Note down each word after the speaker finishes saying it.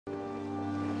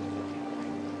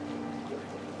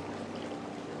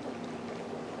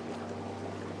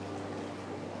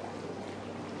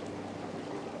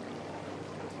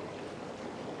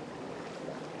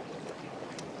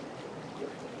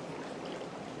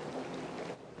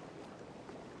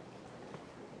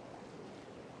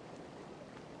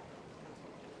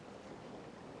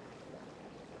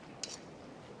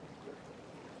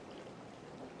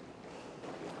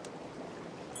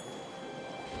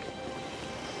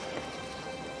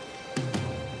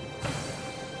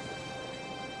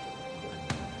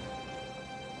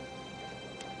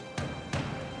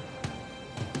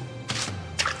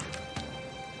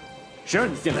谁让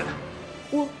你进来的？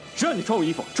我。谁让你穿我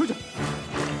衣服？出去！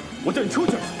我叫你出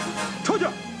去！出去！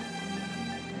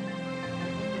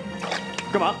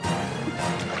干嘛？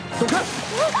走开！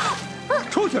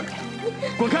出去！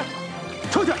滚开！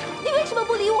出去！你为什么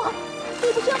不理我？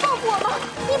你不是要报复我吗？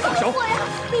你报复我呀！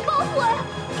你报复我呀！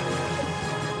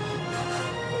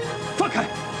放开！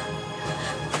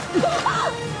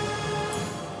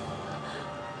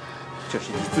这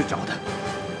是你自找的。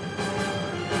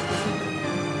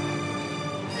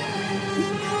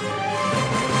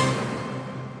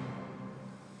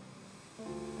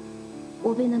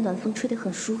我被那暖风吹得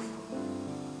很舒服。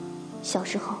小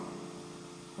时候，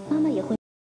妈妈也会。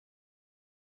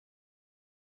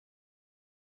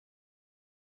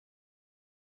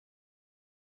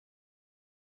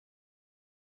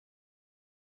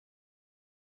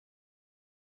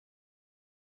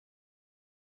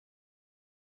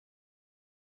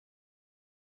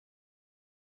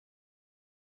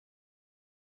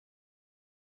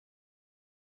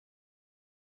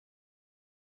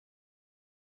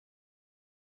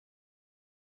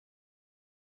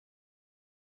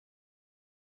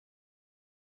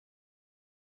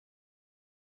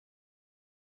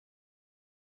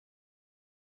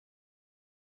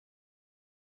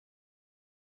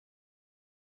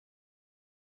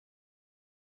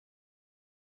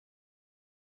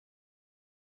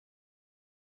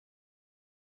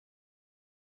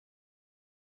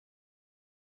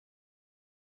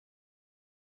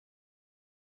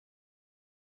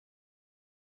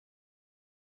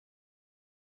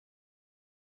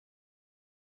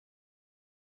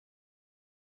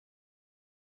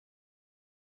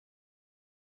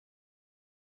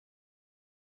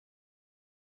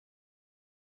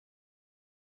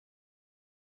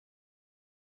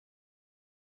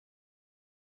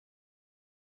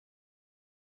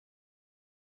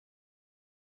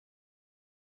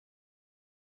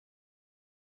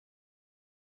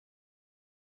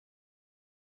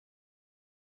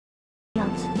样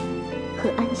子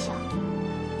很安详，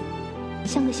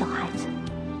像个小孩子。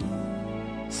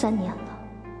3年了，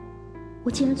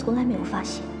我竟然从来没有发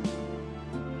现。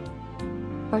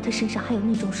而他身上还有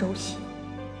那种熟悉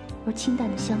而清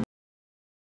淡的香。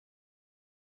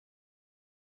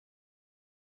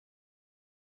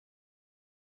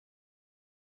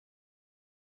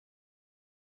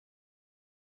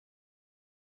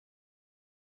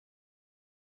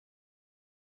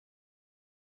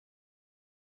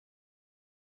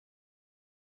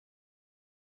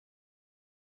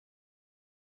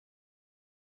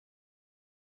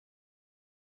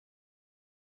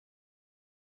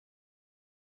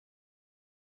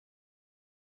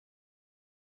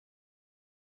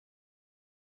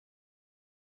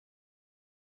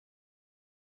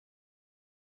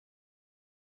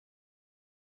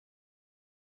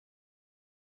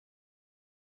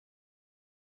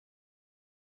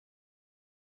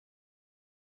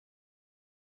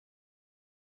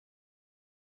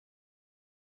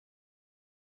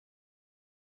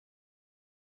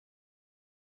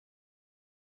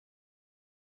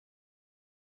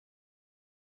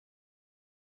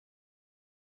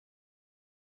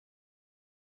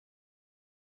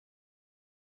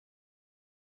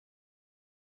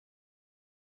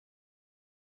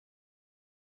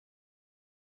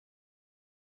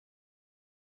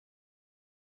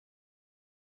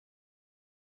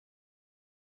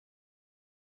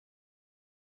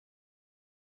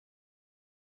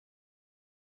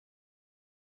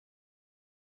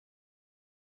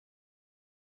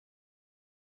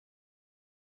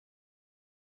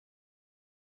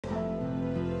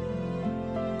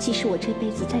即使我这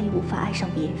辈子再也无法爱上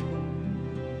别人，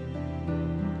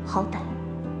好歹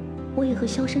我也和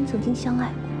萧深曾经相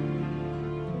爱过。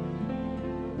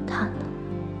他呢？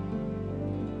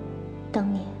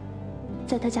当年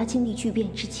在他家经历巨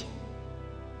变之前，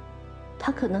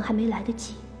他可能还没来得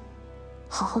及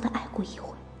好好的爱过一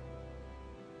回。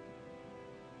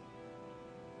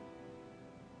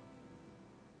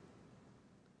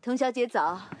童小姐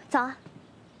早，早啊，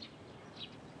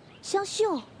香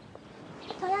秀。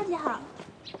童小姐好，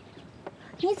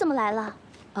你怎么来了？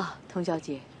哦，童小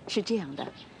姐是这样的，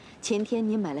前天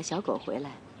您买了小狗回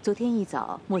来，昨天一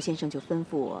早莫先生就吩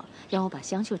咐我，让我把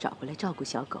香秀找回来照顾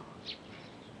小狗。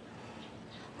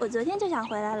我昨天就想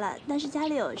回来了，但是家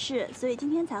里有事，所以今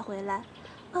天才回来。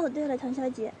哦，对了，童小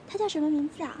姐，她叫什么名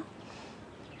字啊？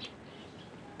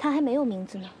她还没有名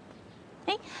字呢。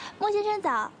哎，莫先生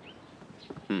早。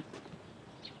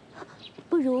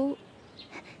不如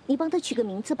你帮她取个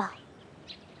名字吧。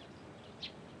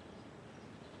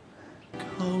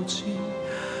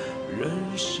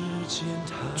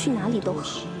去哪里都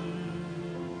好，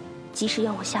即使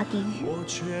要我下地狱，我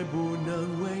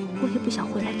也不想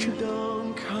回来这里。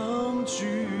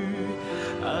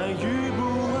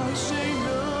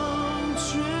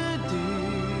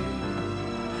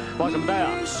发什么呆啊？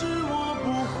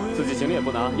自己行李也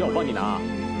不拿，要我帮你拿？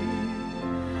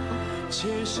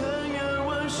千山远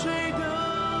万水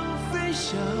的飞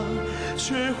翔，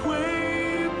却回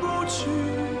不去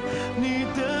你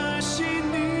的心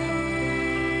灵。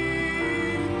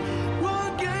我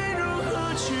该如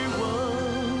何去挽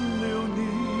留你？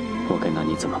我该拿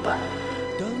你怎么办？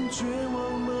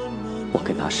我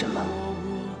该拿什么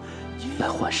来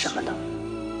换什么呢？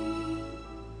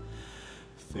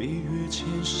飞越千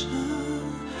山，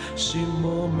心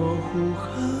模模糊痕。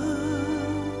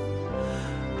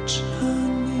着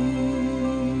你，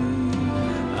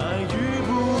爱与不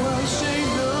爱，谁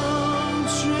能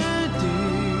决定？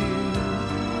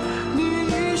你已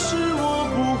是我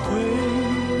不会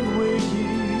唯一。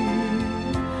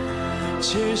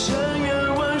千山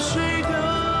远万水的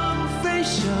飞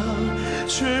翔，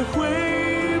却回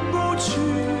不去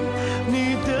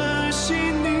你的心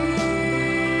灵。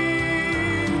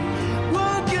我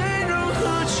该如何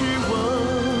去挽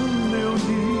留你？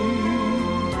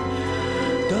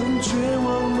当绝望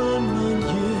慢慢淹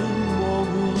没我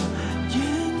眼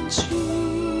睛，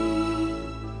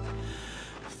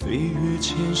飞越千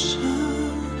山，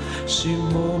心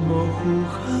模模糊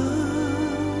痕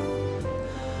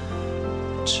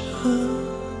着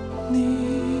你。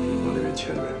往那边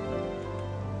签了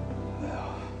没？哎呀，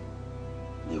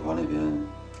丽华那边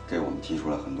给我们提出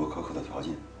来很多苛刻的条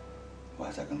件，我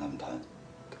还在跟他们谈。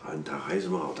谈还有什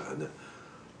么好谈的？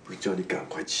不是叫你赶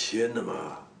快签的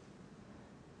吗？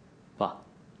爸，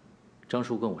张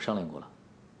叔跟我商量过了，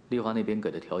丽华那边给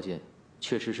的条件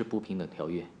确实是不平等条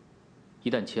约，一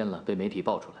旦签了被媒体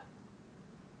爆出来，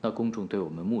那公众对我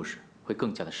们牧师会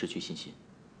更加的失去信心。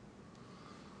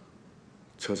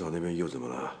车厂那边又怎么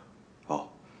了？哦，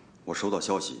我收到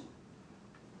消息，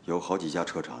有好几家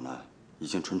车厂呢已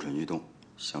经蠢蠢欲动，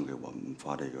想给我们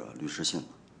发这个律师信了。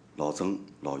老曾、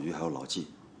老于还有老纪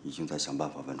已经在想办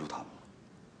法稳住他们了。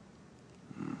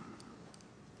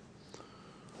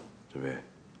这位，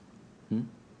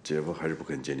姐夫还是不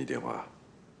肯接你电话。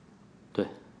对，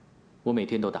我每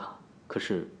天都打，可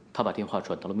是他把电话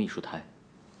转到了秘书台。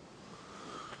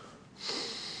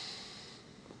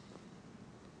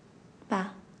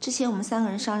爸，之前我们3个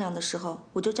人商量的时候，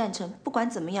我就赞成，不管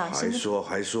怎么样，还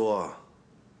说，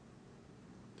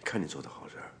你看你做的好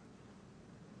事儿，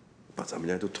把咱们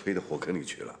家都推到火坑里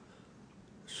去了，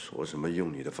说什么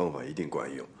用你的方法一定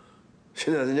管用，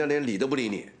现在人家连理都不理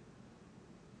你。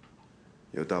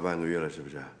有大半个月了，是不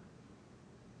是？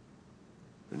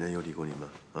人家有理过你吗？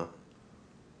啊？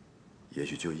也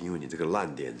许就因为你这个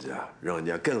烂点子啊，让人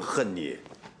家更恨你。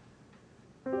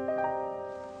你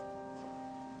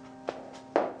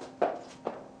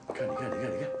看，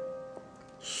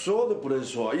说都不能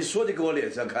说，一说就给我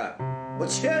脸上看，我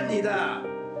欠你的。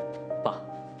爸，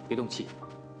别动气。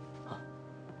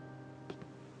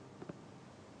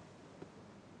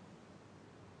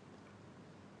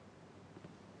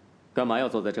干嘛要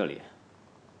坐在这里？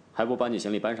还不把你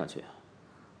行李搬上去？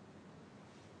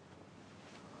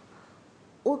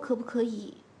我可不可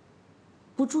以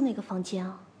不住那个房间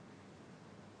啊？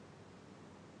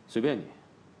随便你。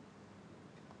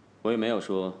我也没有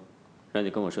说让你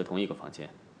跟我睡同一个房间。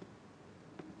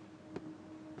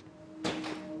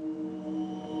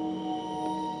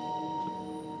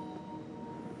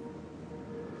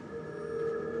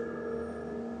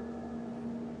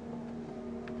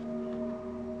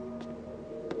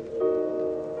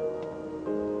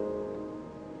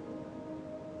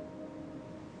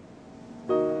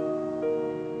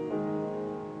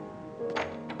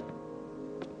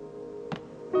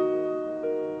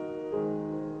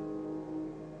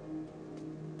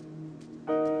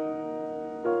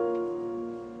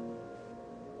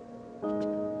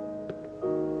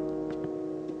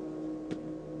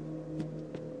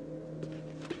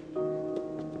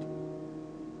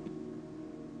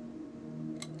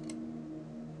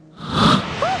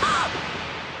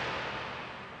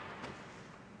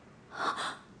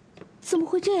怎么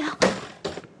会这样？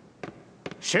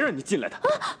谁让你进来的？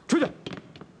出去！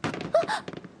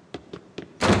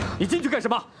你进去干什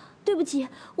么？对不起，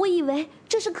我以为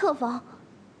这是客房。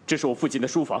这是我父亲的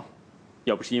书房，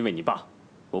要不是因为你爸，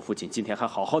我父亲今天还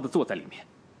好好的坐在里面。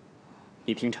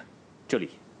你听着，这里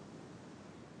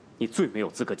你最没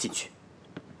有资格进去。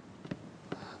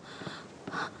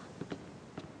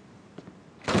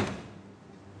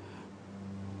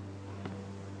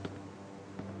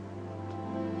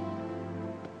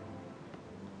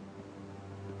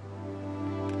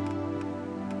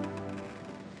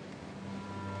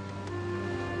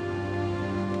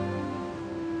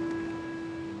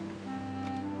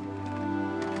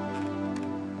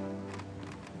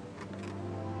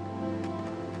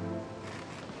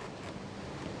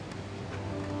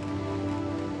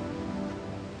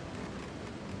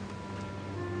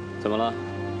怎么了？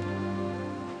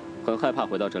很害怕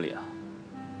回到这里啊？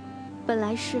本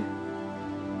来是，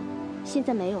现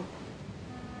在没有。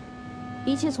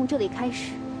一切从这里开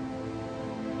始，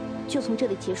就从这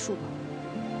里结束吧。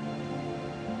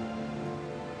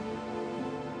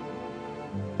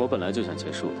我本来就想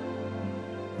结束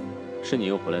的，是你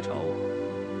又回来找我。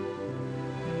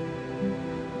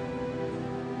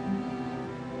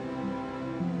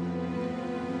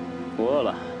我饿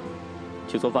了，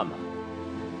去做饭吧。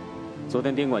昨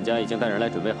天丁管家已经带人来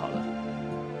准备好了。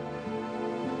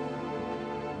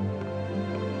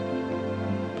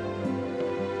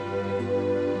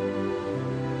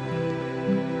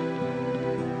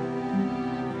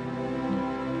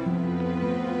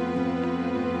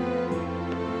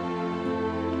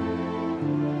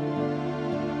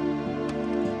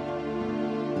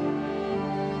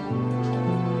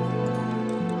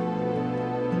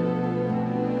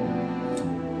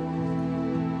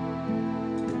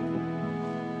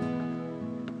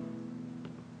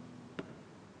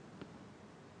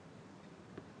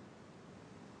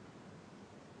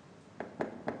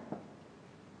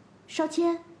少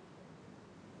谦，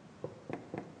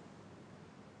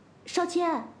少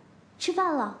谦，吃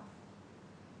饭了。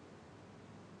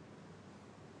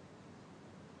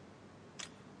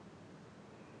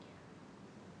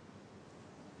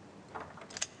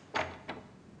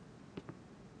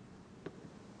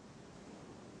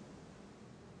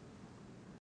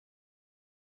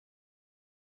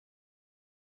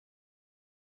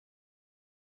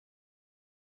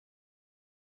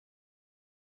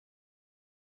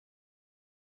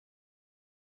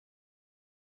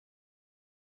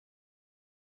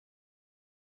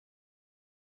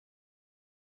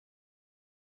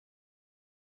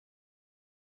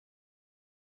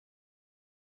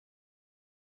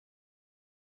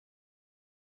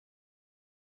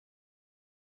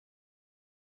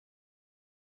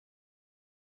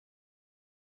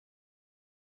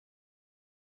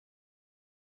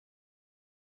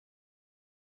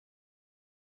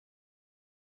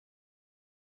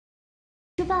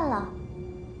吃饭了，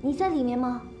你在里面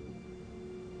吗？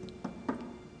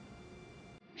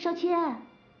少谦，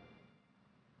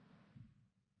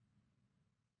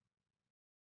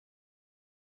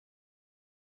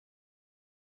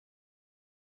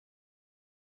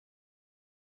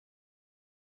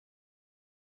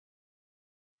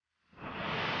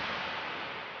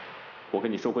我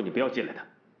跟你说过，你不要进来的。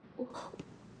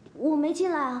我没进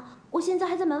来啊，我现在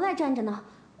还在门外站着呢。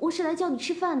我是来叫你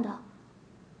吃饭的。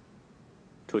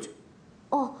出去。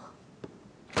哦。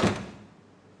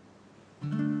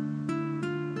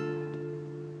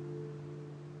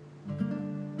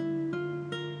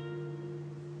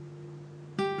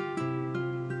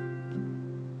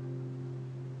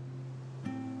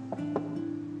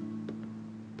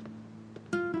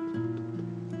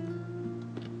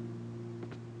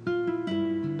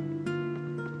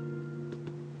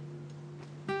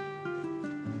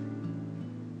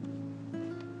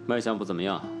卖相不怎么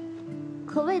样，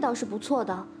可味道是不错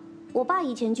的。我爸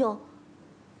以前就……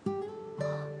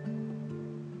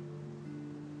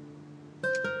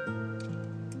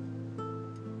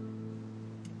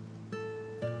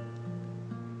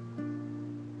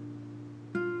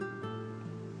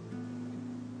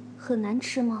很难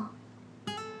吃吗？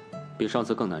比上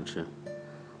次更难吃。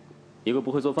一个不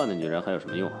会做饭的女人还有什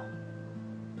么用啊？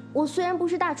我虽然不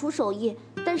是大厨手艺，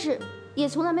但是也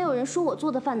从来没有人说我做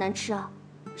的饭难吃啊。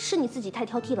是你自己太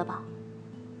挑剔了吧？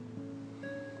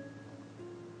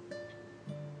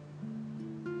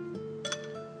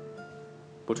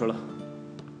不吃了。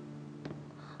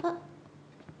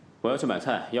我要去买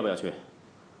菜，要不要去？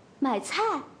买菜？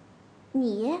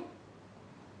你？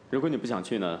如果你不想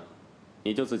去呢，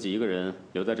你就自己一个人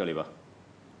留在这里吧。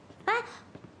哎，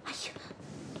哎呀！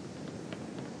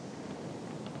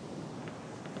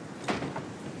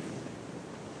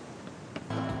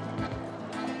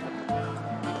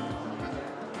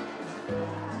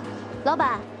老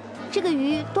板，这个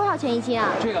鱼多少钱一斤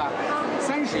啊？这个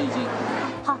30一斤。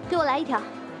好，给我来一条。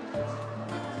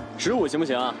15行不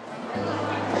行啊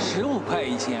？15块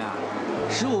一斤啊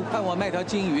！15块我卖条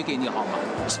金鱼给你好吗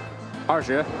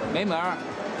？20。没门儿，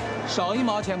少1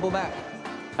毛钱不卖。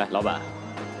哎，老板，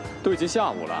都已经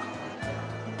下午了，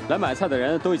来买菜的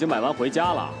人都已经买完回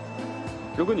家了。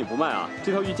如果你不卖啊，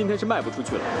这条鱼今天是卖不出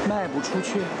去了。卖不出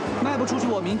去，卖不出去，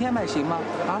我明天卖行吗？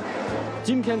啊？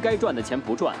今天该赚的钱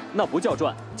不赚，那不叫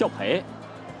赚，叫赔。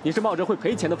你是冒着会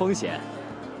赔钱的风险，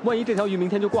万一这条鱼明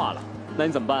天就挂了，那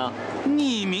你怎么办啊？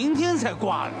你明天才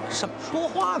挂呢？什么说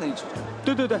话呢？你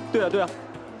这……对啊，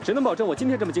谁能保证我今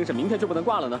天这么精神，明天就不能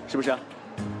挂了呢？是不是？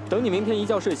等你明天一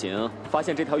觉睡醒，发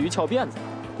现这条鱼翘辫子，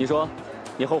你说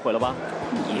你后悔了吧？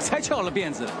你才翘了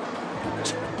辫子。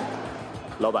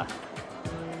老板，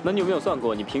那你有没有算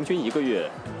过，你平均1个月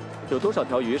有多少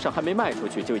条鱼是还没卖出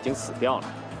去就已经死掉了？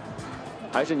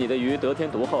还是你的鱼得天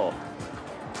独厚，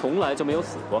从来就没有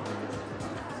死过？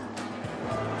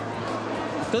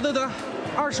得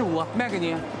，25卖给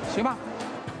你，行吧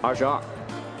？22，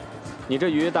你这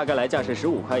鱼大概来价是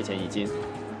15块钱1斤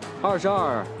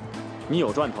，22，你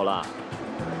有赚头了。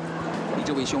你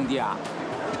这位兄弟啊，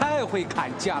太会砍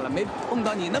价了，没碰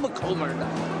到你那么抠门的。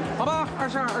好吧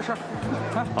，22。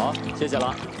好，谢谢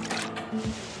了。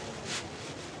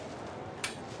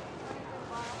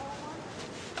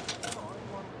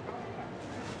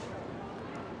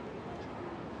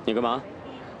你干嘛？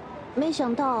没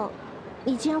想到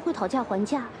你竟然会讨价还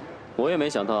价。我也没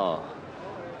想到，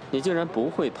你竟然不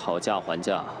会讨价还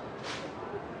价。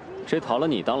谁讨了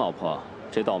你当老婆，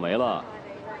谁倒霉了。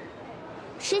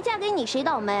谁嫁给你谁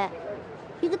倒霉。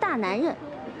一个大男人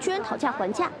居然讨价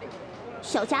还价，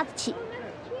小家子气，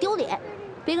丢脸！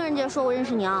别跟人家说我认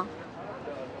识你啊！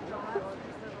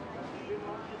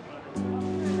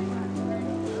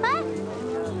哎，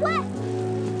喂！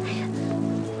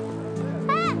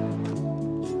哎！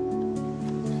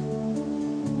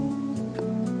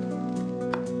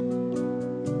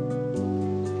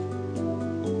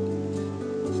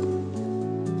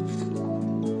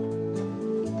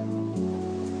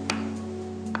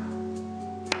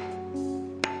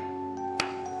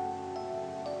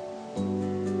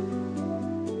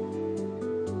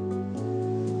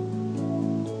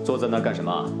坐在那儿干什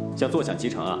么？想坐享其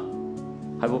成啊？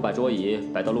还不把桌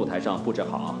椅摆到露台上布置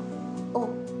好？哦。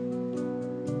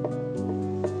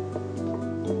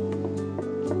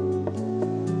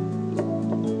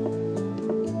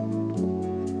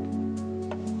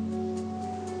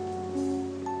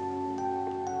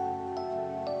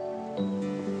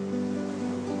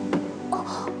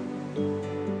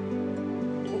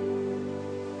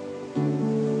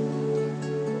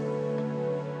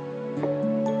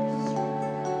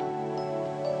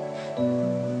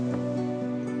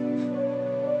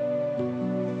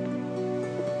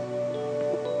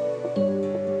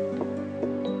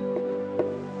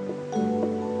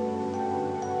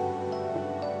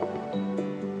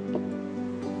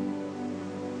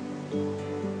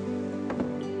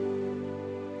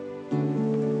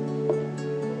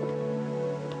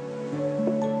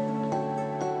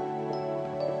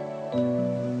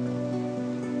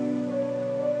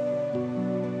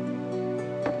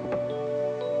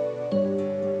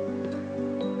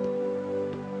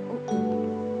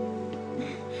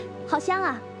好香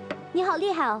啊！你好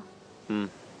厉害哦。嗯。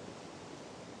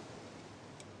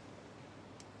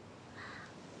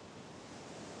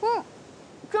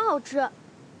真好吃，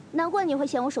难怪你会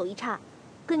嫌我手艺差，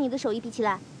跟你的手艺比起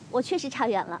来，我确实差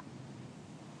远了。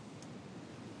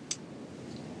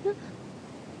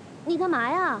你干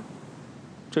嘛呀？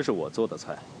这是我做的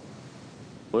菜，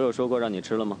我有说过让你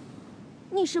吃了吗？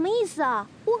你什么意思啊？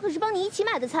我可是帮你一起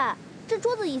买的菜，这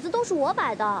桌子椅子都是我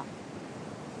摆的。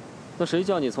那谁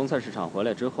叫你从菜市场回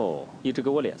来之后一直给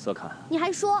我脸色看？你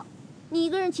还说，你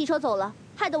一个人骑车走了，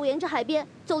害得我沿着海边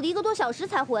走了1个多小时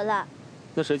才回来。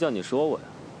那谁叫你说我呀？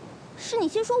是你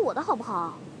先说我的好不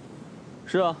好？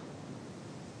是啊，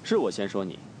是我先说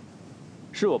你，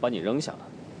是我把你扔下了，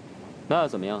那又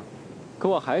怎么样？可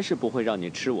我还是不会让你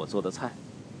吃我做的菜。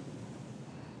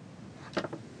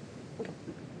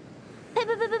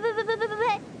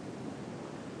呸！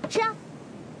吃啊！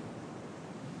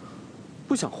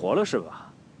不想活了是吧？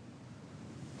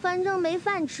反正没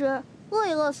饭吃，饿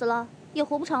也饿死了，也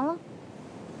活不长了。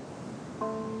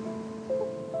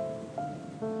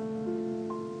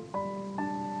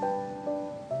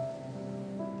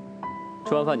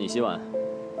吃完饭你洗碗。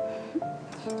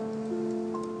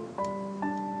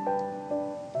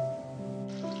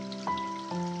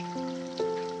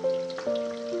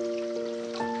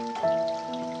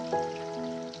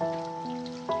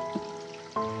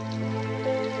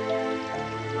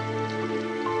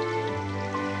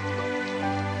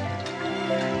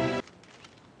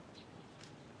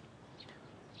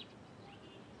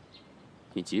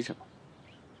你急什么？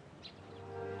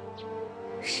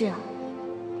是啊，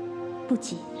不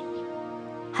急，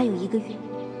还有1个月，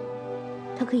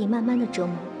他可以慢慢的折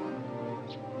磨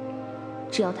我，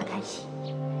只要他开心，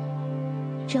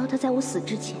只要他在我死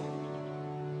之前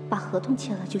把合同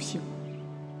签了就行。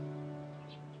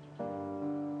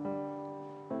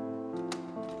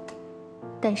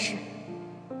但是，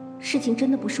事情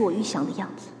真的不是我预想的样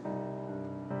子，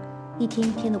一天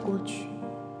一天的过去，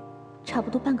差不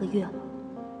多半个月了。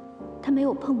他没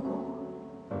有碰过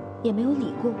我，也没有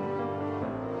理过我。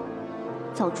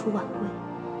早出晚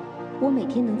归，我每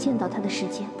天能见到他的时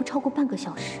间不超过半个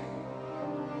小时。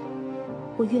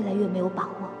我越来越没有把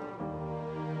握。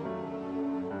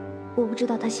我不知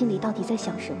道他心里到底在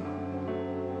想什么，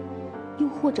又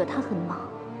或者他很忙，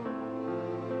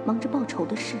忙着报仇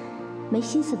的事，没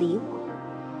心思理我，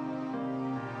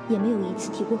也没有一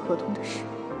次提过合同的事。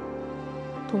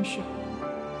同学，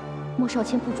莫少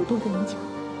谦不主动跟你讲，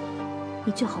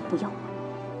你最好不要问。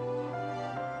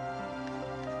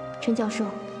陈教授，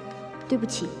对不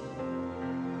起，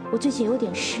我最近有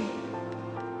点事，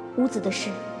屋子的事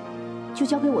就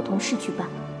交给我同事去办。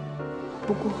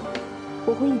不过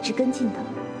我会一直跟进的，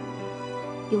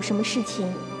有什么事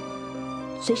情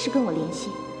随时跟我联系。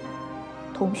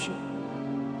同学。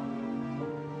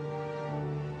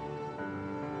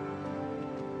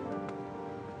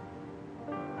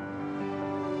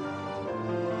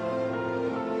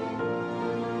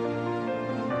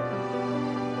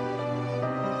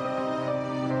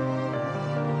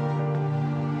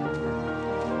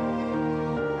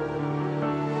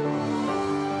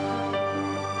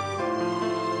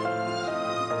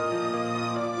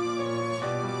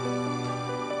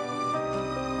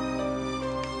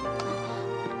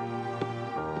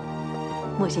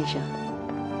莫先生，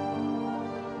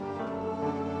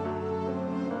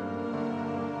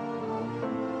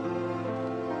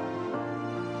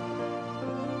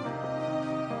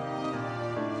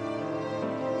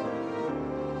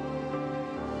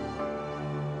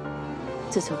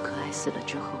自从可爱死了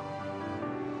之后，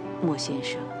莫先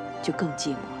生就更寂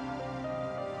寞了。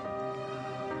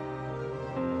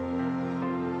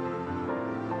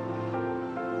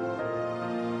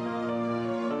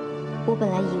我本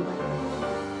来以为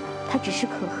他只是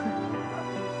可恨，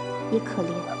也可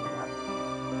怜，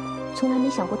从来没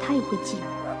想过他也会寂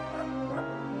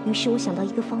寞。于是我想到一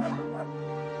个方法，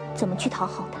怎么去讨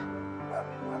好他。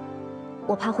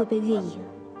我怕会被月影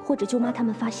或者舅妈他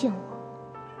们发现我，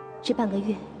这半个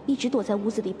月一直躲在屋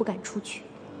子里不敢出去。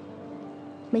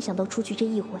没想到出去这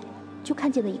一回，就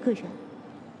看见了一个人，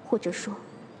或者说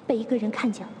被一个人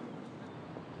看见了。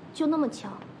就那么巧，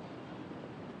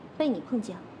被你碰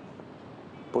见了。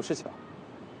不是巧，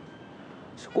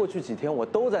是过去几天我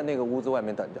都在那个屋子外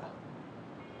面等着。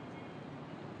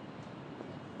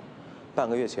半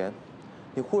个月前，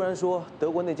你忽然说德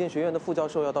国那间学院的副教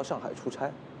授要到上海出差，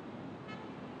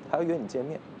他要约你见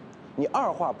面，你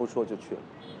二话不说就去了。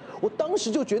我当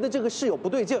时就觉得这个事有不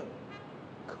对劲，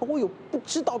可我又不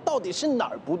知道到底是哪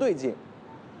儿不对劲。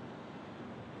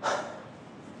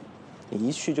你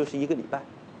一去就是1个礼拜，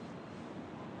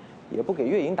也不给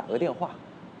月莹打个电话。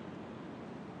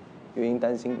月莹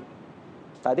担心你，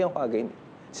打电话给你，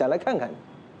想来看看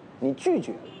你，你拒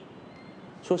绝了，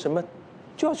说什么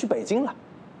就要去北京了，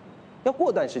要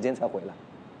过段时间才回来。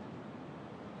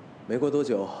没过多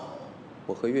久，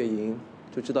我和月莹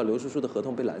就知道刘叔叔的合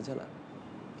同被拦下来，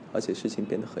而且事情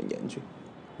变得很严峻，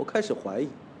我开始怀疑，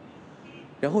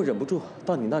然后忍不住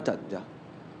到你那等着，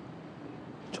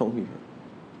终于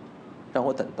让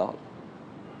我等到了。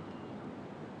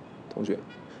同学，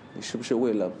你是不是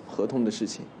为了合同的事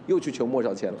情又去求莫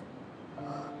少谦了？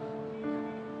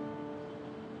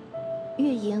月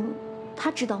莹，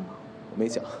她知道吗？我没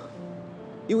讲，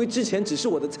因为之前只是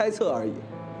我的猜测而已，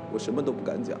我什么都不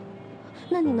敢讲。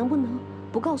那你能不能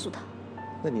不告诉她？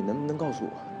那你能不能告诉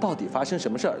我，到底发生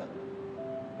什么事儿了？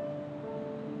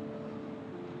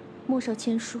莫少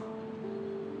谦说，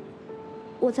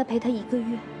我再陪他1个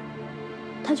月，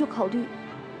他就考虑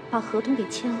把合同给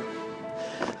签了。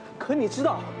可你知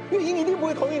道，月莹一定不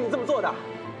会同意你这么做的，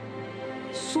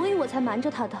所以我才瞒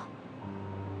着他的。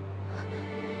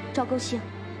赵高兴，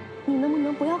你能不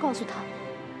能不要告诉他？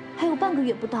还有半个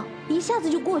月不到，一下子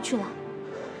就过去了。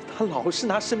他老是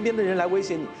拿身边的人来威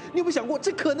胁你，你有没有想过，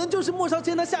这可能就是莫少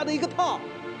谦他下的一个套？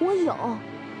我有。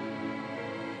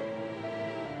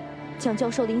蒋教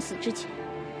授临死之前，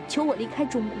求我离开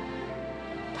中国。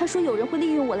他说有人会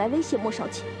利用我来威胁莫少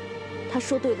谦，他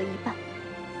说对了一半。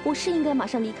我是应该马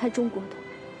上离开中国的。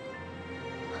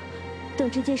等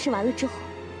这件事完了之后，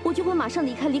我就会马上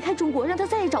离开中国，让他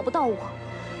再也找不到我。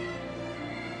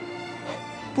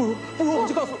不如我们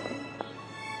就告诉，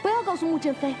不要告诉穆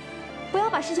振飞，不要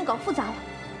把事情搞复杂了。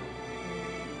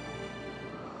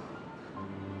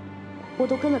我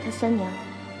都跟了他3年了，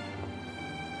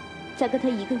再跟他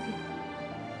1个月，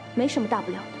没什么大不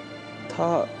了的。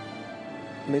他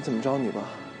没怎么着你吧？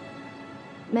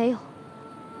没有。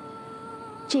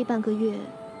这半个月，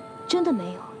真的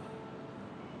没有。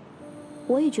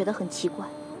我也觉得很奇怪。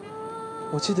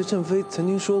我记得振飞曾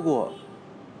经说过，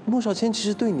莫少谦其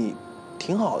实对你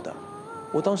挺好的。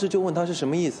我当时就问他是什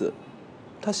么意思，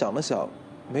他想了想，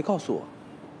没告诉我。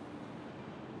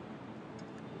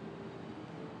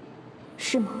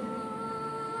是吗？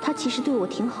他其实对我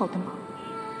挺好的吗？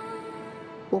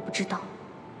我不知道，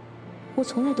我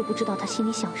从来都不知道他心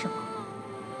里想什么。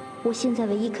我现在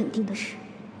唯一肯定的是，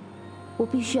我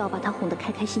必须要把他哄得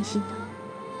开开心心的。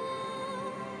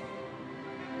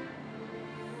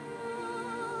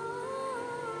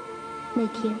那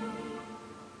天，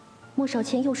莫少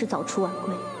谦又是早出晚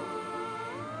归，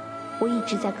我一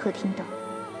直在客厅等，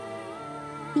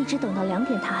一直等到2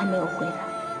点，他还没有回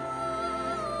来。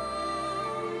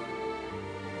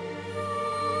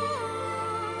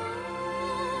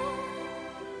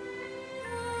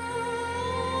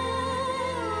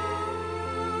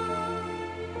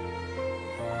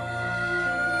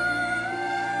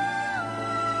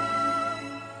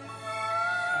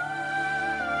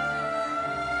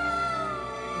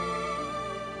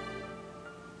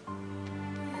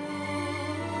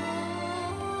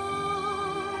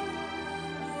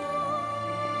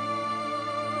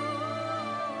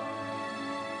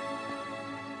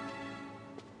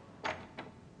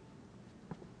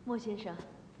莫先生，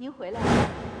您回来了。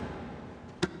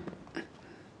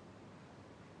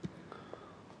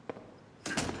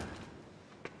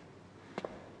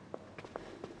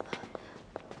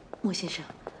莫先生，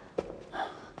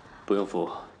不用扶，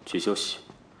去休息。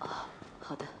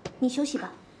好的。你休息吧。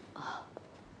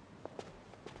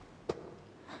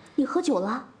你喝酒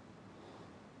了？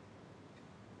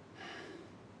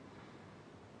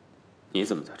你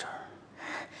怎么在这儿？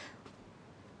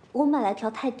我买了条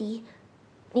泰迪，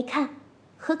你看，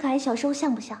和可爱小时候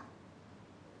像不像？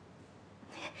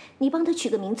你帮它取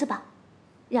个名字吧，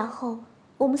然后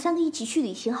我们3个一起去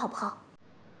旅行，好不好？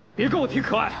别跟我提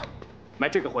可爱，买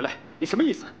这个回来，你什么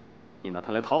意思？你拿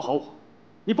它来讨好我，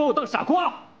你把我当傻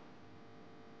瓜？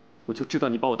我就知道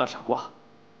你把我当傻瓜，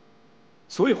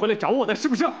所以回来找我的，是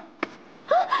不是？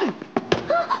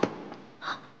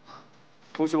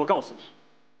同学，我告诉你，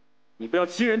你不要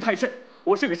欺人太甚。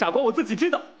我是个傻瓜，我自己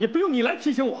知道，也不用你来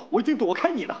提醒我，我已经躲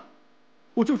开你了。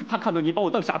我就是怕看到你把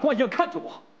我当傻瓜一样看着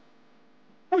我。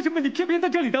为什么你偏偏在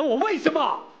这里等我？为什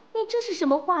么？你这是什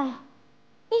么话呀？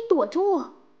你躲着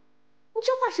我，你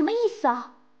这话什么意思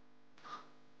啊？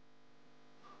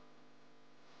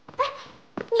哎，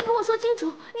你跟我说清楚，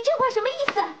你这话什么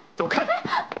意思？走开！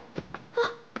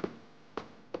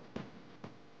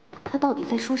他到底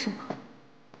在说什么？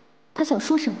他想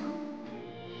说什么？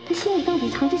他心里到底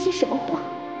藏着些什么话？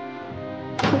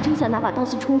我真想拿把刀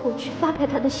子冲过去，挖开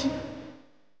他的心，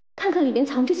看看里面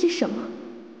藏着些什么。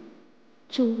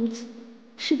这屋子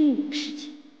是另一个世界，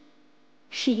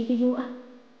是一个幽暗、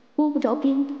摸不着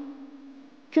边的，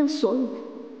让所有人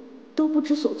都不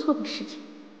知所措的世界。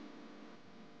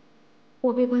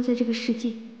我被关在这个世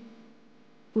界，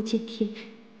不见天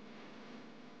日。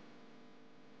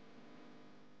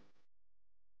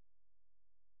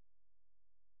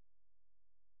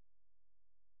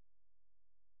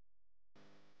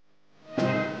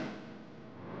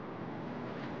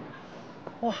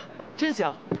哇，真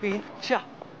香！玉莹，吃啊！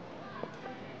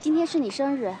今天是你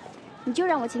生日，你就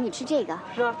让我请你吃这个？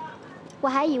是啊。我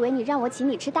还以为你让我请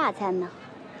你吃大餐呢。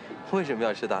为什么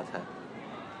要吃大餐？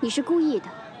你是故意的，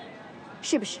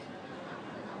是不是？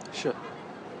是。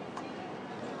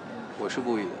我是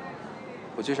故意的，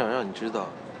我就想让你知道，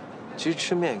其实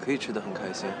吃面也可以吃得很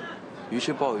开心。鱼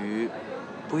翅鲍鱼，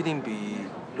不一定比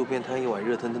路边摊一碗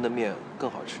热腾腾的面更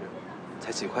好吃，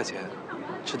才几块钱，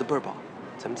吃得倍儿饱。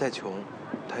咱们再穷，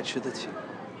还吃得起。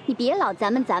你别老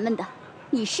咱们的，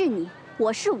你是你，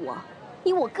我是我，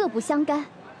你我各不相干。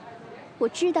我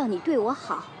知道你对我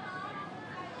好，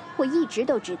我一直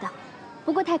都知道，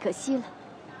不过太可惜了，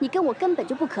你跟我根本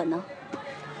就不可能。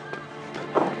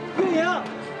玉莹，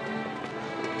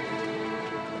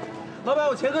老板，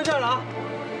我钱搁这儿了啊。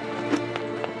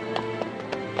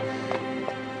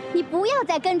你不要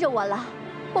再跟着我了，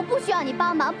我不需要你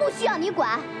帮忙，不需要你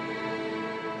管。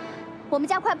我们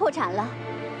家快破产了，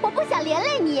我不想连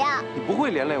累你啊！你不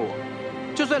会连累我，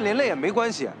就算连累也没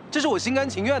关系，这是我心甘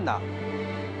情愿的。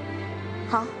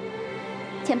好，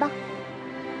钱包。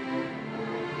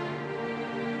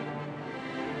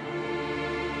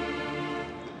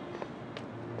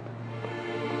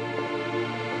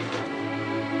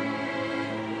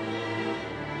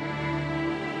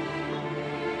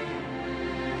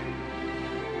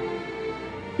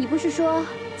你不是说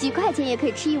几块钱也可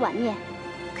以吃一碗面？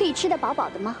可以吃得饱饱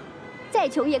的吗？再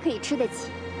穷也可以吃得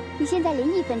起。你现在连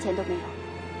1分钱都没有，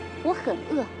我很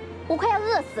饿，我快要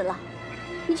饿死了。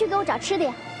你去给我找吃的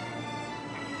呀。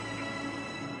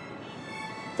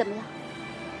怎么了？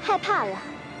害怕了？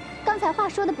刚才话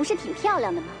说的不是挺漂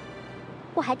亮的吗？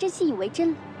我还真信以为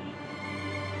真了。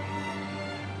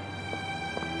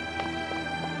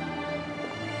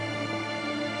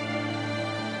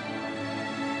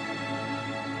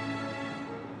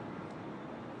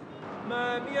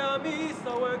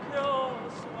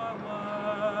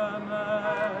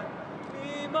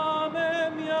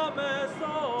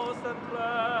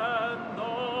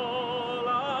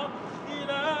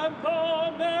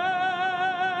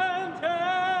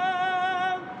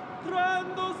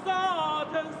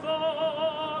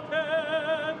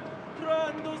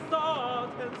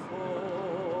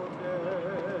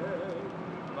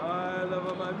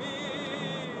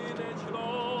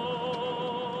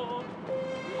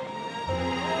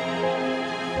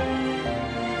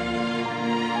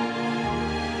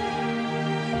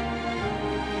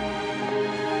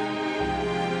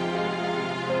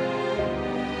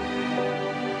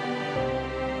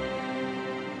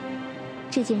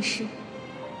这件事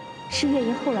是月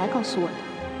莹后来告诉我的。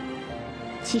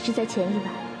其实，在前一晚，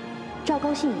赵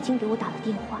高兴已经给我打了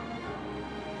电话，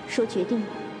说决定了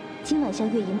今晚向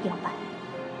月莹表白。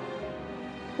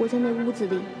我在那屋子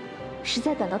里，实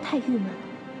在感到太郁闷了，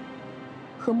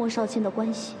和莫少谦的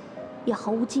关系也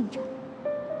毫无进展，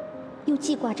又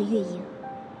记挂着月莹，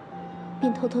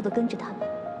便偷偷地跟着他们，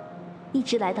一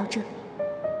直来到这里。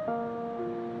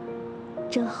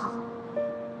真好。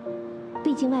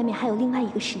毕竟外面还有另外一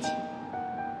个世界，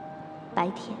白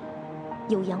天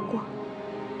有阳光，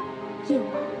夜晚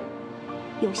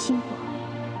有星光，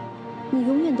你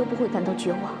永远都不会感到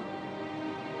绝望。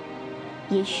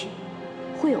也许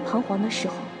会有彷徨的时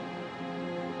候，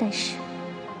但是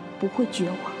不会绝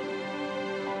望。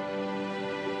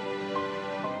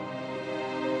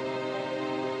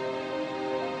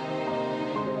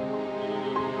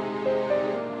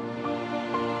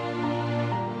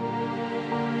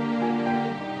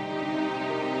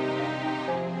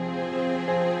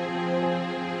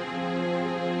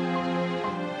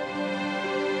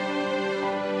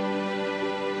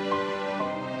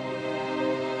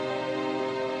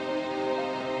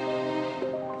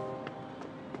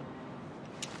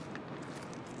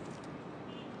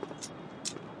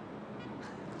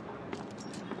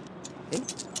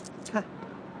看，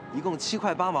一共7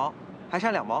块8毛，还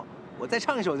差2毛，我再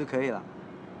唱一首就可以了。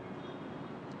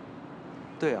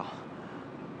对啊，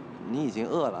你已经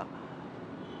饿了，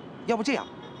要不这样，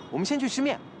我们先去吃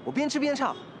面，我边吃边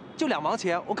唱，就2毛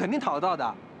钱，我肯定讨得到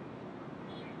的。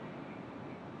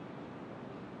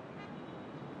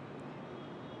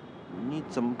你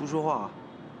怎么不说话啊？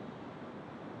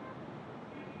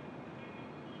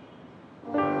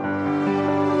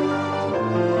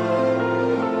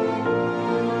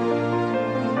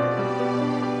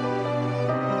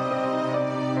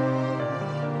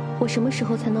我什么时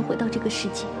候才能回到这个世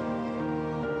界？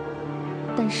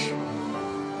但是，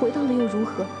回到了又如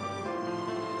何？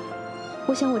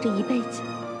我想我这一辈子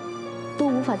都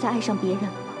无法再爱上别人了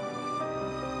吧？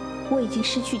我已经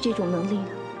失去这种能力了。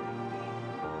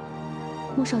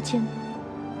莫少谦，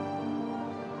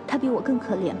他比我更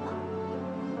可怜吧？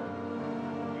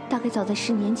大概早在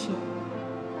10年前，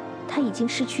他已经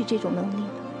失去这种能力了。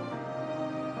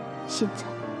现在，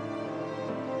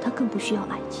他更不需要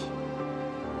爱情。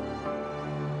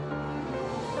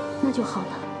那就好了。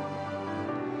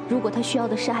如果他需要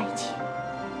的是爱情，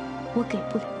我给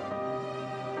不了；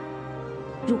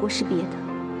如果是别的，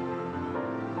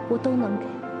我都能给。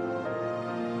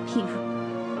譬如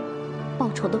报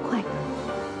仇的快乐，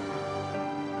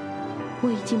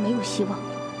我已经没有希望了。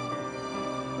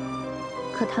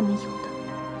可他们有的，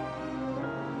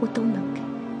我都能给。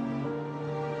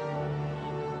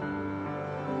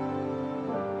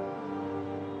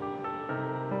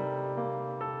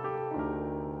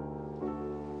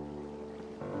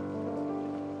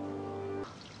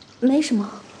没什么。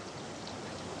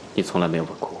你从来没有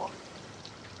吻过我，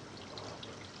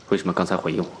为什么刚才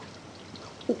回应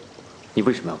我？你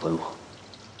为什么要吻我？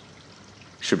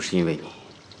是不是因为你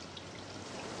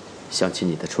想起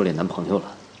你的初恋男朋友了？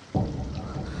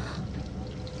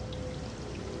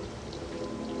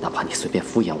哪怕你随便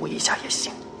敷衍我一下也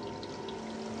行。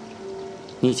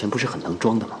你以前不是很能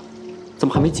装的吗？怎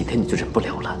么还没几天你就忍不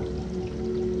了了？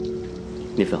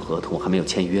那份合同还没有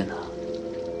签约呢，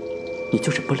你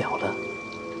就忍不了了？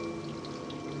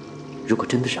如果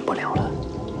真的忍不了了，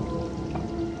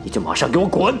你就马上给我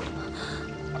滚！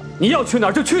你要去哪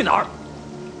儿就去哪儿。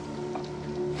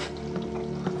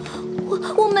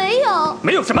我没有。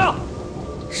没有什么？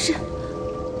是，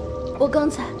我刚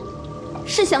才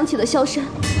是想起了萧山，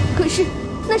可是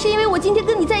那是因为我今天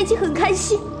跟你在一起很开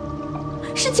心，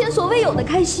是前所未有的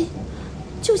开心，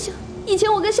就像以前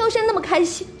我跟萧山那么开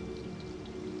心。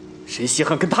谁稀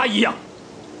罕跟他一样？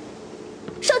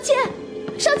少谦，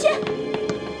少谦，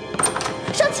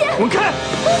少谦，滚开！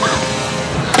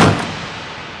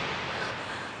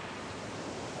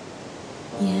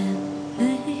眼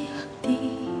泪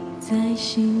滴在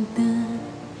心的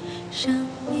上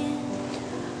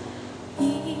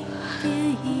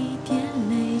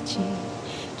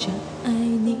着爱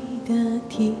你的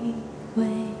体会。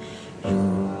如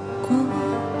果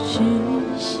痴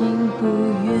心不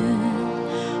愿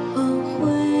后悔，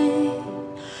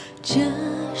这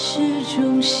是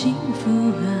种幸福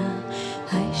啊，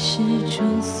还是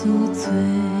种宿醉？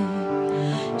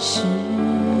世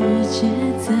界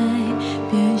在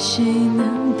变，谁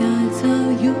能打造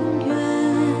永远？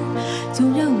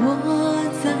总让我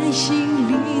在心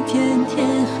里天天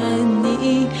喊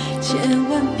你千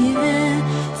万遍。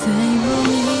在梦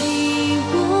里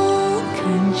我看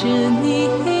着你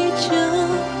黑着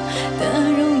的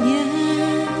容颜，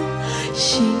幸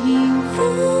福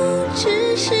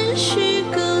只是虚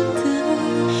构的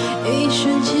一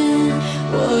瞬间。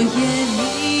我也明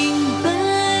白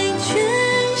全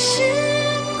是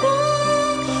过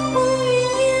无语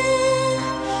言，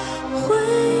回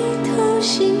头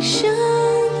欣赏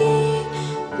一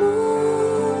幕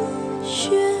雪。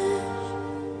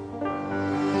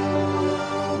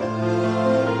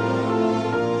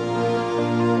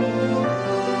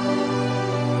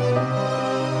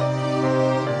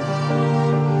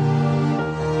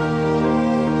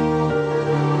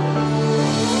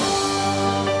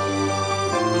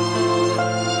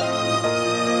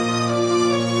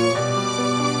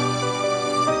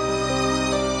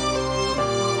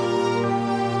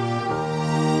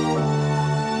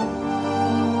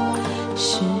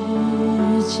世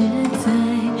界在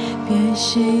变，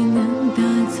谁能打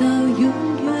造永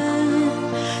远？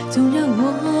总让我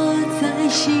在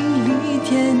心里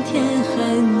天天喊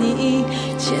你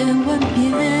千万遍。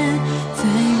在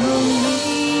梦里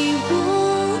我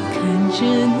看着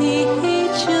你黑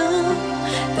着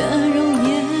的容颜，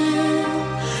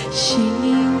幸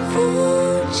福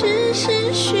只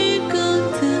是虚构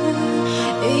的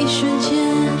一瞬间。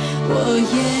我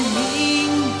也明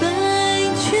白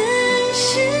全是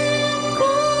过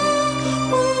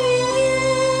无语言，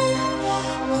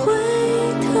回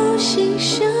头欣赏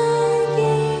一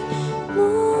幕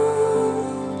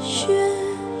雪，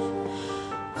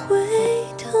回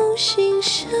头欣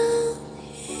赏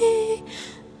一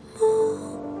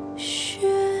幕雪。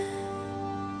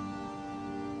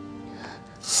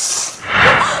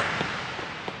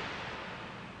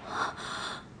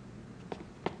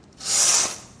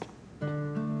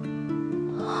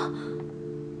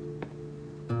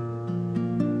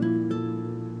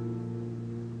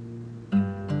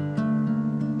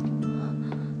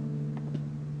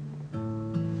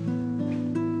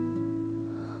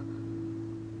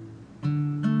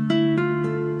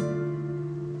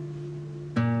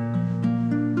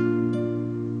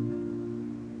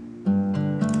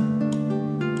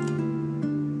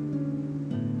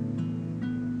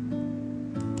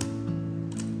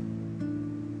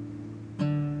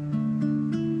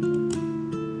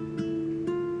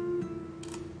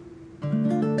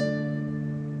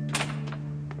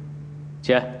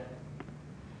姐，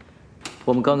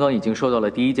我们刚刚已经收到了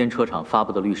第一间车厂发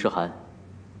布的律师函，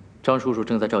张叔叔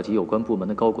正在召集有关部门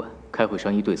的高管开会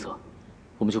商议对策，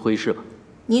我们去会议室吧。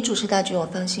你主持大局，我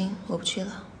放心，我不去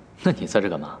了。那你在这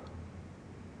干嘛？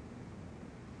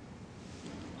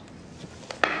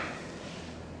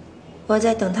我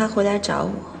在等他回来找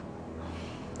我，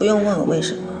不用问我为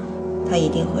什么，他一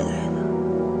定回来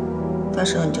的，到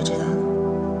时候你就知道了。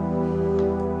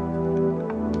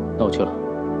那我去了。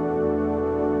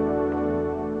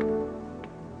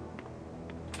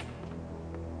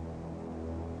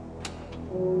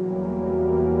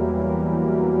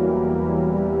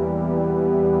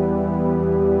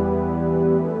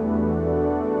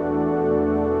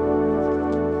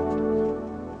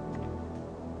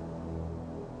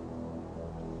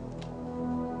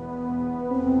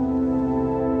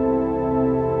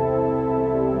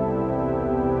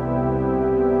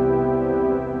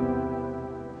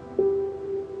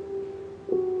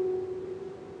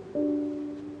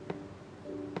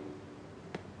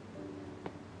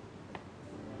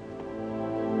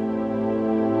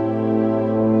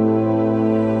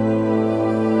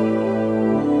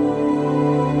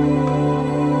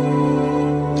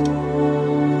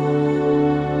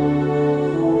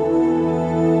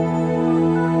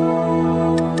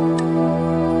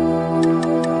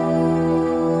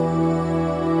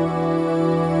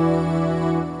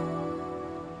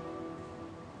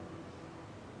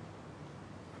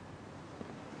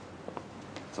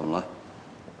怎么了？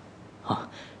啊，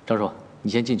张叔，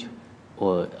你先进去，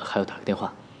我还要打个电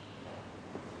话。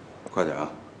快点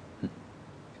啊！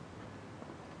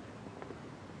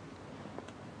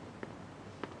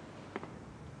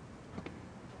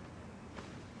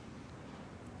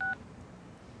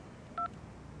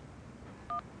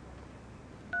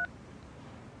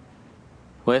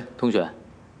喂，同学。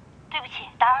对不起，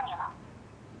打扰你了。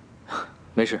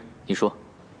没事，你说。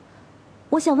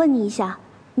我想问你一下，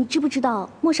你知不知道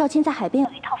莫少谦在海边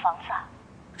有一套房子啊？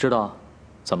知道啊，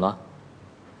怎么了？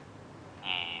你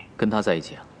跟他在一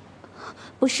起啊？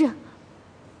不是，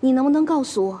你能不能告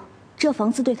诉我，这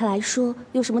房子对他来说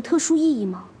有什么特殊意义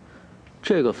吗？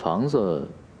这个房子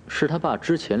是他爸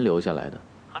之前留下来的。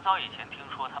很早以前听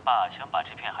说他爸想把这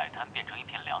片海滩变成一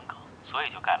片良港，所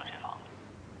以就盖了这房子。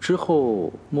之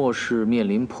后莫氏面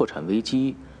临破产危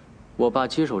机，我爸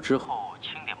接手之后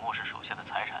清点莫氏手下的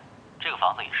财产，这个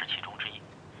房子也是其中之一，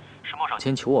是莫少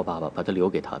先求我爸爸把它留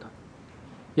给他的，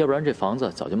要不然这房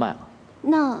子早就卖了。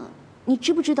那你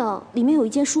知不知道里面有一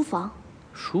间书房？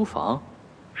书房？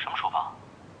什么书房？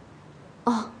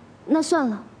哦，那算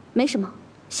了，没什么，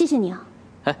谢谢你啊。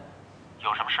哎，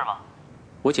有什么事吗？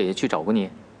我姐姐去找过你。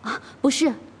啊，不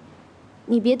是，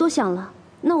你别多想了，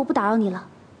那我不打扰你了，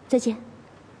再见。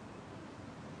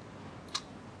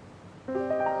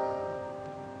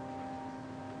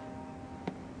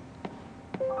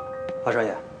华少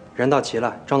爷，人到齐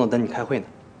了，张总等你开会呢。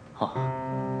好，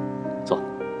坐。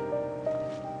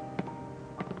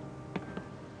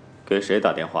给谁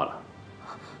打电话了？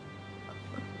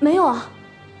没有啊。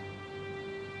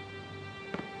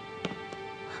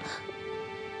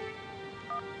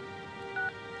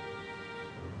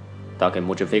打给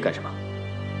穆振飞干什么？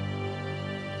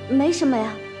没什么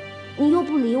呀，你又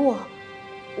不理我，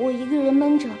我一个人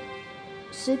闷着，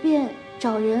随便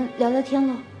找人聊聊天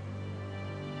了。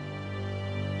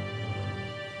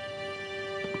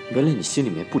原来你心里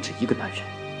面不止一个男人，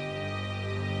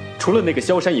除了那个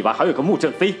萧山以外，还有个穆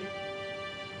振飞。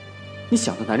你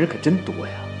想的男人可真多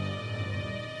呀！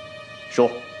说，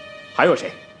还有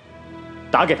谁？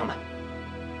打给他们，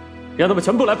让他们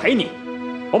全部来陪你。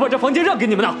我把这房间让给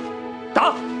你们呢。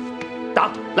打，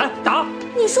打，来打！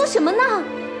你说什么呢？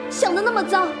想的那么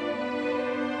脏。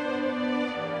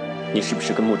你是不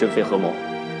是跟穆振飞合谋？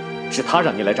是他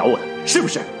让你来找我的，是不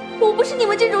是？我不是你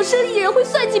们这种生意人会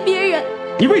算计别人。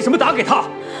你为什么打给他？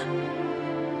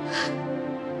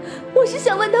我是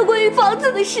想问他关于房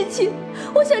子的事情，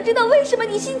我想知道为什么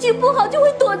你心情不好就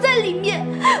会躲在里面，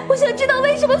我想知道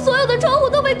为什么所有的窗户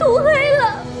都被涂黑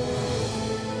了。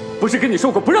不是跟你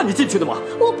说过不让你进去的吗？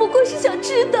我不过是想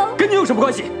知道。跟你有什么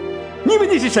关系？你以为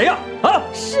你是谁啊？啊！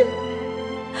是，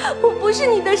我不是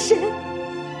你的神，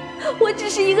我只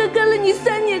是一个跟了你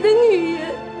3年的女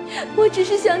人，我只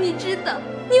是想你知道，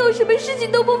你有什么事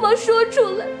情都不妨说出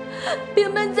来，别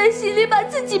闷在心里，把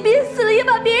自己憋死了，也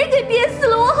把别人给憋死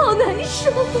了，我好难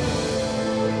受。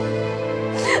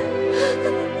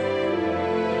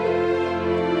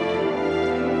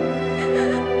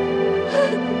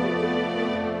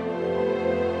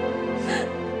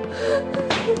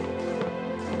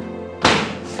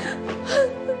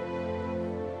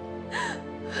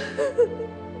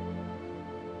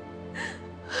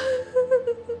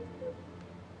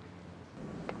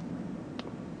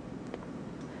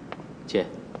姐，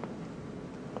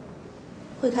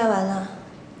会开完了，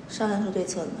商量出对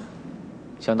策了吗？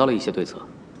想到了一些对策，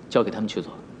交给他们去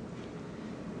做。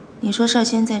你说少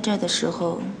先在这儿的时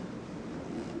候，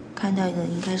看到的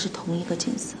应该是同一个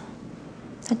景色，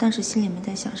他当时心里面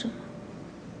在想什么？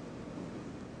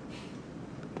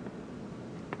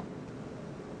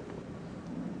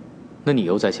那你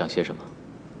又在想些什么，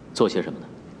做些什么呢？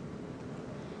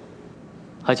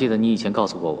还记得你以前告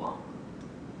诉过我，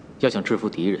要想制服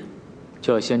敌人，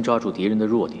就要先抓住敌人的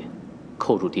弱点，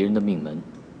扣住敌人的命门。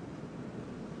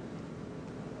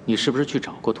你是不是去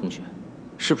找过同学？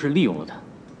是不是利用了他？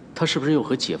他是不是又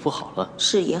和姐夫好了？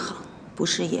是也好，不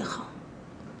是也好，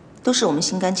都是我们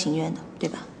心甘情愿的，对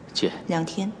吧？姐，2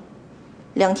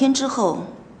天之后，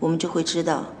我们就会知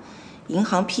道，银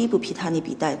行批不批他那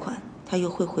笔贷款，他又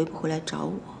会回不回来找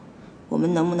我，我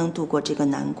们能不能度过这个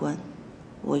难关，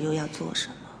我又要做什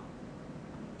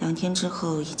么？2天之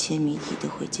后，一切谜底都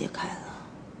会揭开了。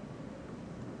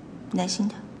耐心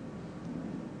点。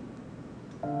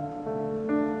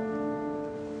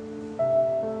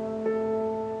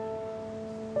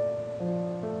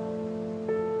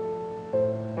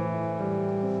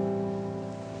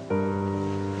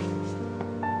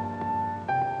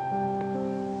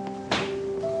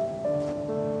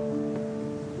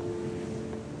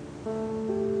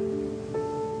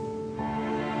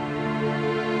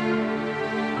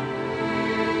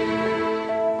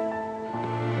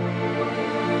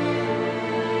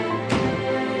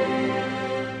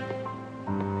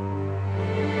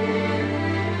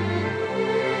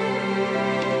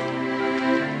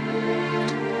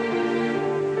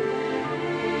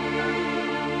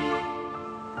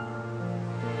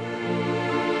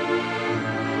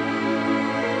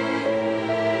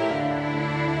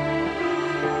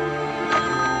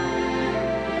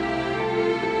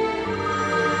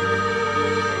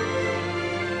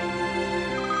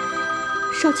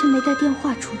少谦没带电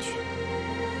话出去，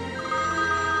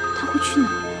他会去哪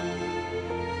儿？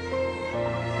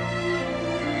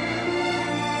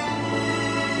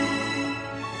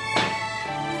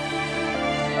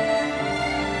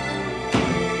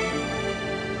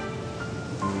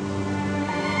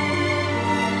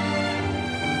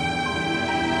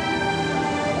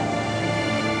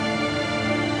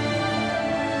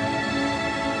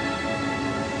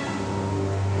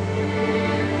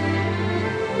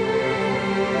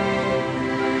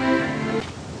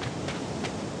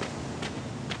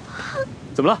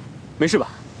怎么了？没事吧？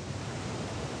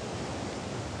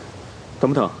疼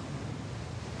不疼？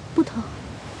不疼。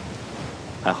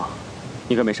还好，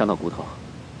应该没伤到骨头。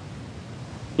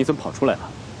你怎么跑出来了？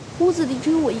屋子里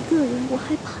只有我一个人，我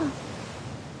害怕。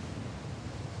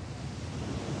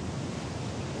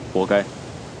活该。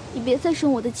你别再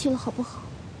生我的气了，好不好？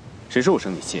谁说我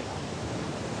生你气了？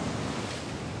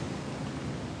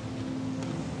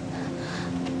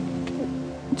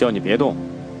叫你别动。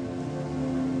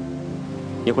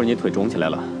一会儿你腿肿起来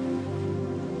了，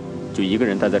就一个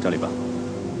人待在这里吧。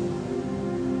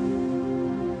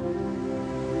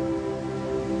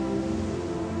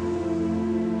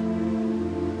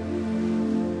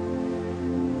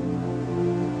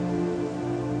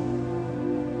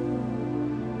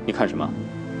你看什么？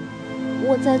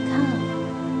我在看。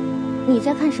你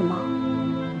在看什么？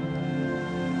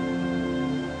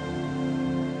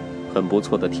很不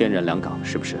错的天然良港，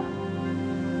是不是？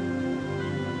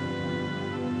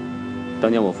当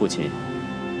年我父亲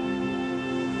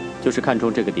就是看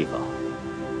中这个地方，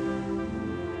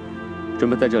准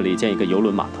备在这里建一个邮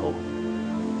轮码头。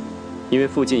因为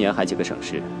附近沿海几个省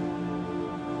市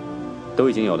都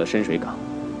已经有了深水港，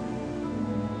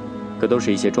可都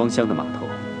是一些装箱的码头。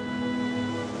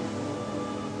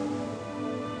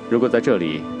如果在这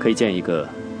里可以建一个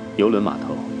邮轮码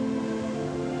头，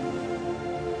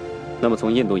那么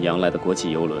从印度洋来的国际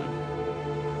邮轮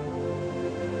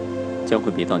将会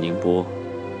比到宁波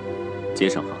接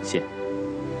上航线。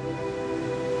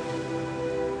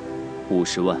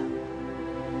50万，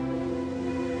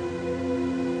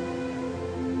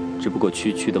只不过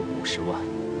区区的50万。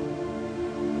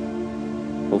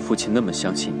我父亲那么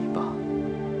相信你爸，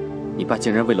你爸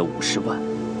竟然为了50万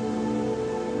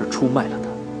而出卖了他。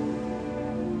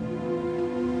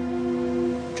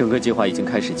整个计划已经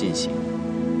开始进行，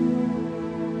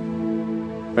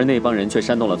而那帮人却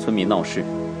煽动了村民闹事。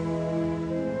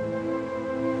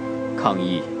抗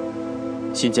议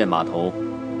新建码头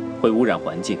会污染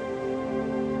环境，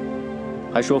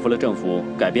还说服了政府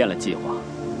改变了计划，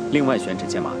另外选址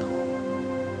建码头。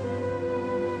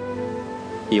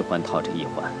一环套着一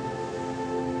环，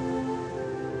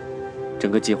整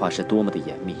个计划是多么的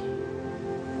严密。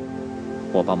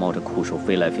我爸冒着酷暑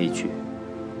飞来飞去，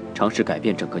尝试改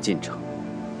变整个进程，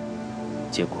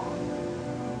结果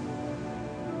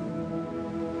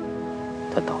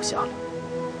他倒下了，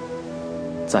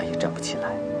再也站不起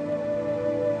来。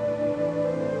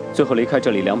最后离开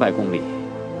这里200公里，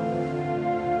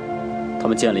他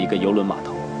们建了一个邮轮码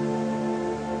头，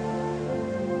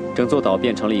整座岛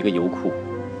变成了一个油库。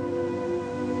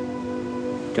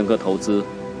整个投资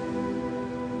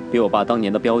比我爸当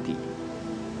年的标底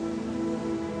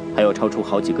还要超出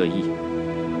好几个亿。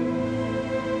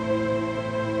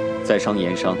在商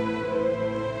言商，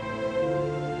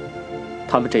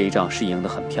他们这一仗是赢得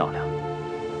很漂亮。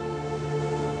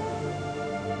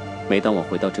每当我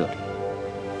回到这里，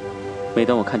每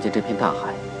当我看见这片大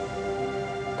海，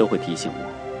都会提醒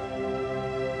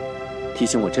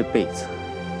我这辈子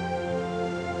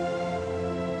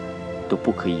都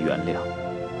不可以原谅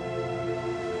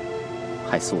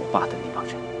害死我爸的那帮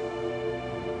人。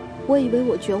我以为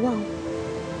我绝望了，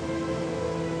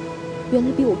原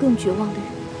来比我更绝望的人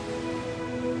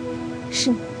是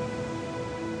你。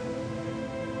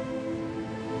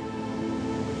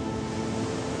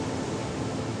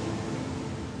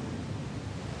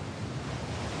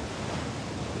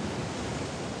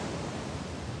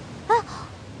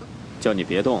叫你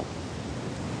别动。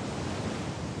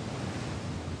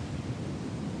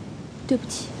对不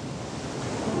起。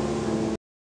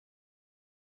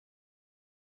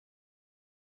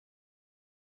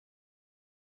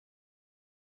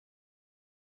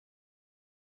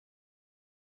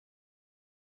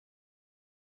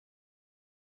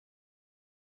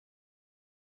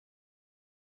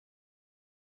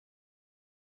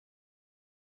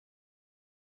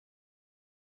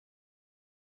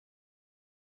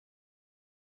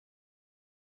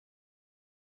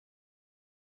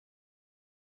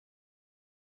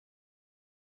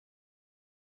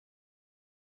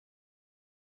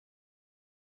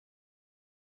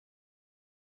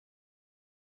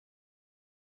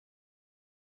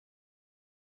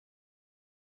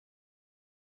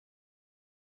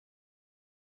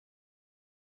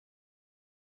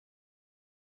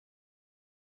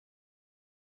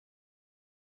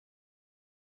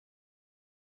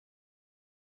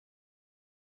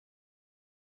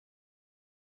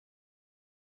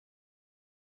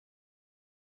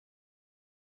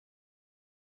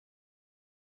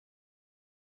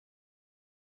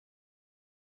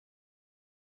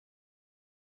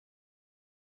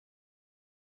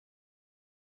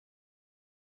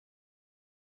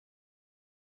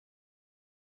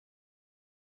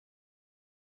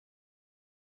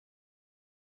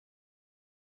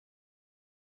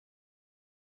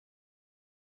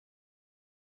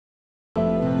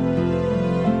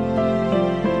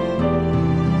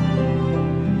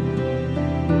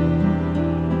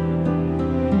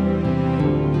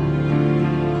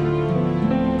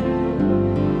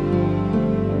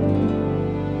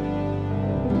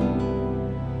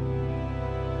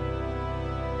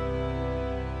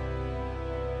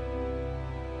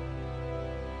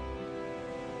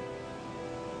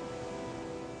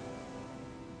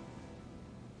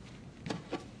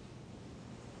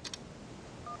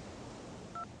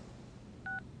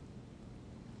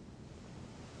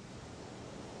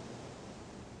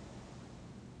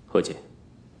何姐，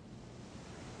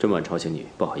这么晚吵醒你，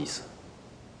不好意思。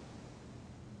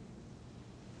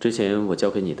之前我交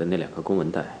给你的那2个公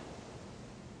文袋，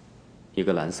一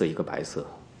个蓝色，一个白色，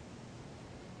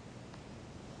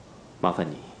麻烦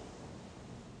你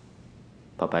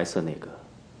把白色那个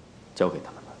交给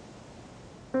他们吧。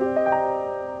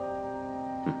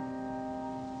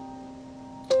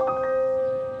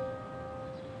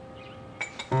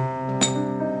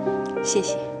谢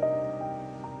谢。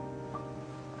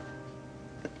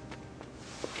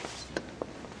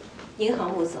银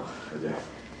行穆总，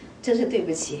真是对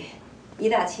不起，一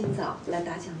大清早来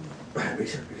打搅你。哎，没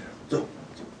事没事，走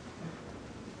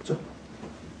走。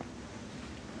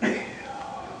哎呀，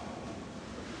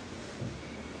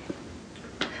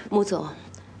穆总，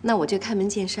那我就开门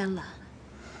见山了。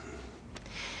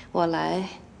我来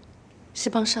是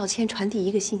帮少谦传递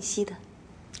一个信息的。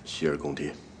洗耳恭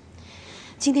听。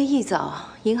今天一早，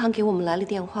银行给我们来了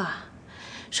电话，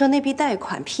说那批贷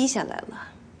款批下来了，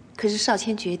可是少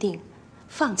谦决定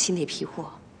放弃那批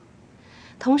货，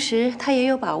同时他也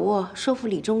有把握说服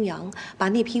李忠阳把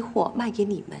那批货卖给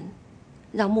你们，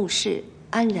让穆氏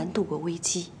安然度过危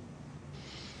机。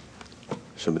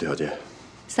什么条件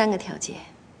？3个条件。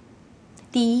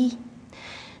第一，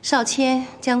少谦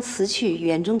将辞去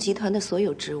远中集团的所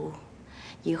有职务，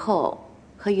以后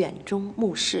和远中、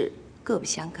穆氏各不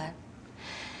相干。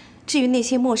至于那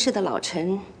些末世的老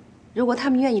臣，如果他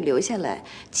们愿意留下来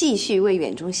继续为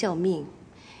远中效命，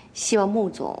希望穆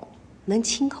总能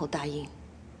亲口答应，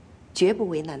绝不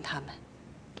为难他们。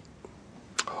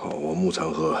好，我穆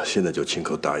长河现在就亲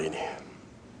口答应你。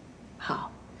好。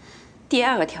第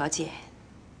2个条件，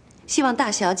希望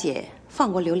大小姐放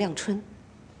过刘亮春。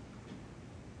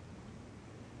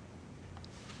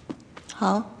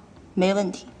好，没问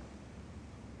题。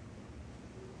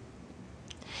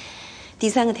第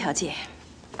3个条件，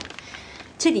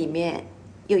这里面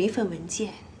有一份文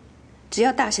件，只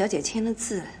要大小姐签了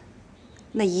字，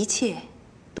那一切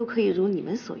都可以如你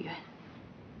们所愿。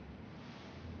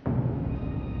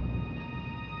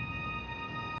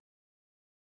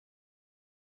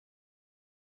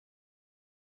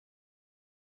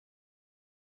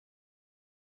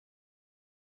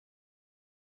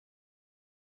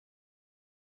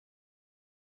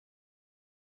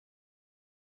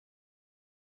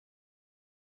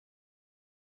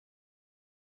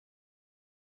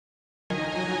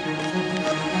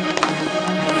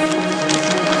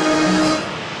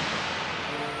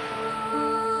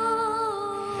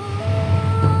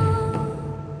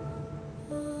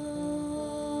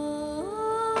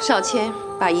少谦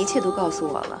把一切都告诉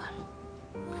我了，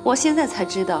我现在才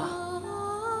知道，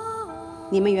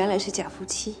你们原来是假夫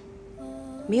妻，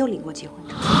没有领过结婚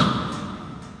证。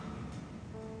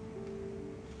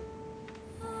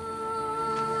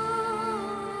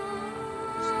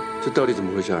这到底怎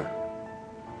么回事？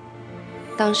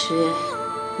当时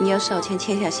你要少谦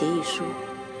签下协议书，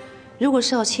如果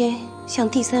少谦向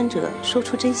第3者说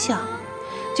出真相，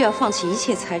就要放弃一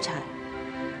切财产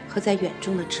和在远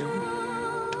中的职务。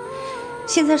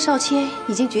现在少谦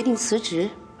已经决定辞职，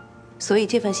所以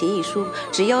这份协议书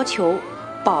只要求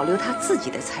保留他自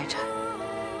己的财产。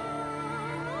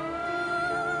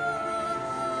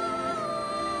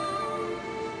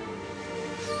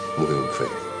穆永飞，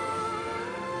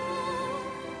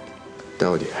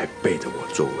到底还背着我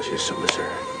做过些什么事儿？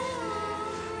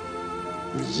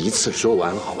你一次说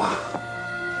完好吧？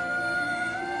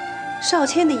少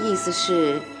谦的意思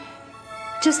是，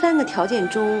这3个条件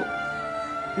中，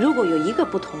如果有一个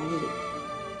不同意，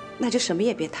那就什么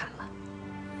也别谈了。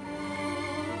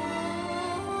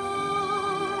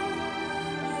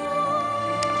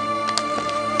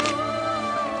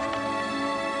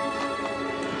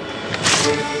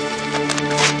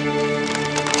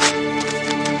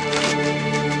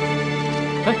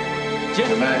哎，姐，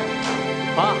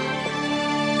爸，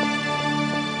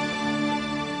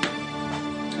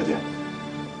小姐，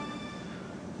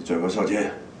你转告少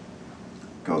谦，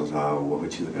告诉他我会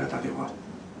亲自给他打电话。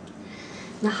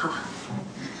那好，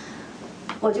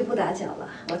我就不打搅了，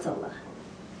我走了。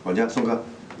管家送客。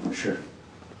是。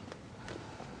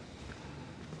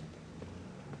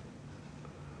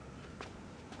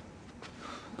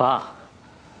爸，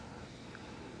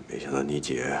没想到你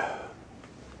姐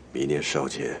迷恋少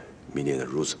谦，迷恋得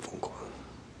如此疯狂。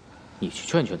你去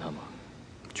劝劝他嘛。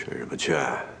劝什么劝？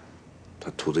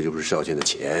他图的又不是少谦的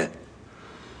钱。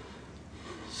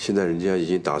现在人家已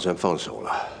经打算放手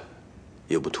了，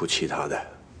又不图其他的，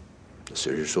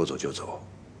随时说走就走。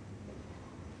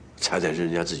财产是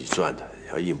人家自己赚的，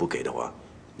要硬不给的话，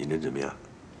你能怎么样？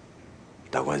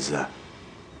打官司啊？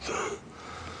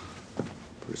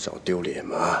不是找丢脸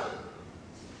吗？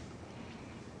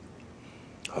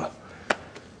好了，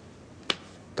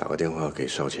打个电话给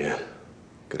少谦，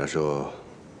给他说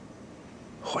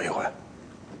缓一缓。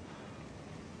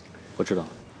我知道了，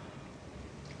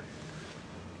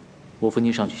我扶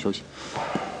您上去休息。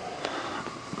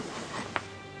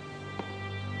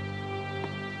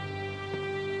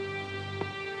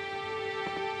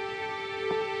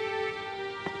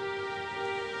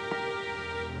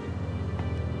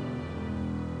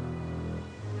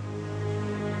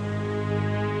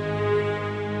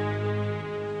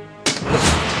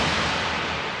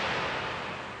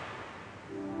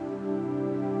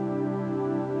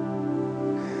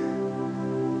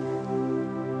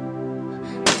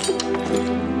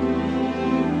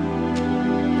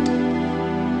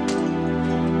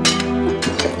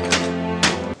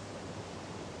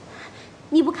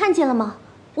你不看见了吗？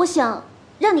我想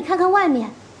让你看看外面，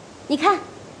你看，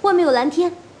外面有蓝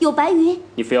天，有白云。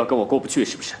你非要跟我过不去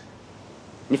是不是？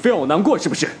你非要我难过是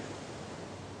不是？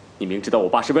你明知道我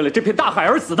爸是为了这片大海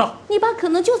而死的。你爸可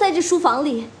能就在这书房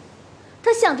里，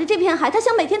他想着这片海，他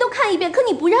想每天都看一遍，可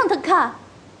你不让他看。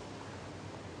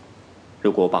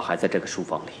如果我爸还在这个书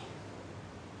房里，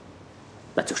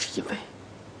那就是因为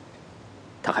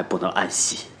他还不能安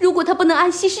息。如果他不能安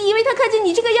息，是因为他看见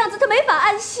你这个样子，他没法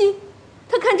安息。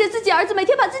他看着自己儿子每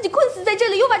天把自己困死在这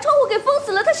里，又把窗户给封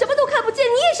死了，他什么都看不见，你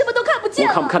也什么都看不见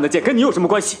了。我看不看得见跟你有什么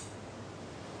关系？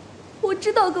我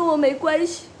知道跟我没关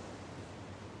系，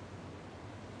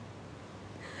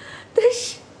但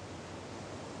是，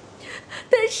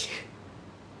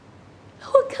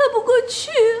我看不过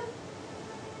去。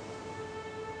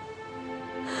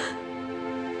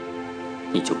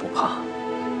你就不怕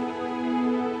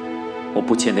我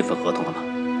不签那份合同了吗？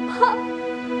怕，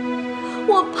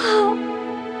我怕，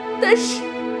但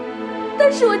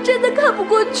是我真的看不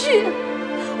过去，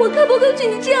我看不过去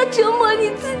你这样折磨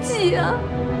你自己啊！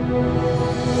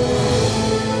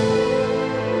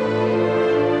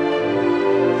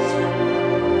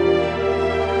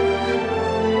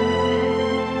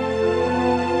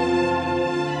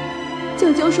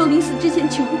蒋教授临死之前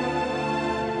求我，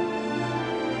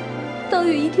当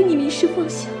有一天你迷失方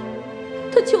向，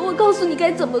他求我告诉你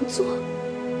该怎么做。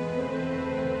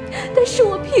但是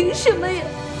我凭什么呀？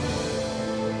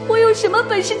我有什么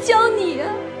本事教你呀？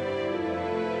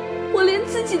我连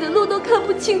自己的路都看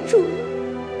不清楚了，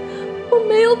我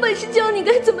没有本事教你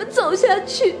该怎么走下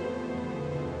去。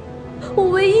我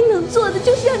唯一能做的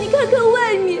就是让你看看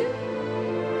外面。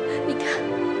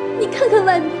你看看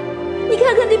外面，你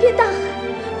看看那片大海，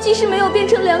即使没有变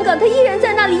成良港，它依然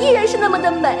在那里，依然是那么的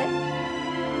美。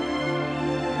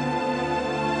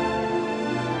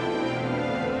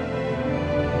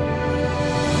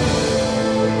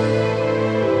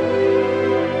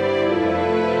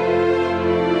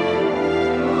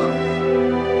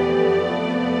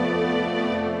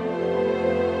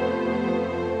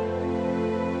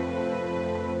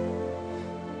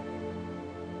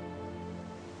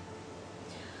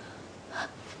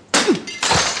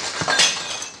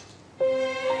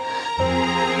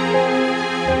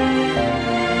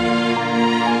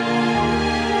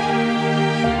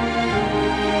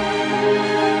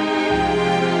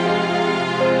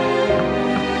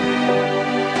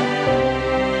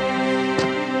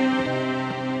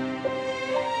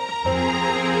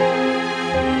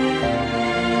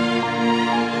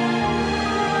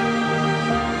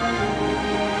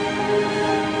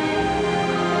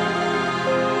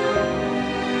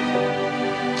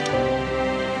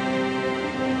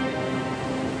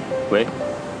喂，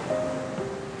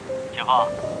姐夫，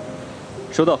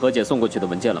收到何姐送过去的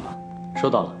文件了吗？收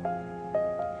到了。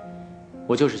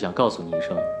我就是想告诉你一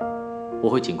声，我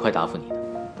会尽快答复你的。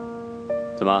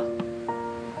怎么？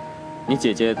你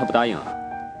姐姐她不答应啊？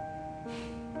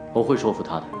我会说服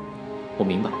她的。我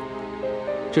明白，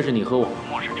这是你和我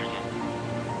末世之间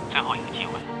最后一个机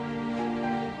会。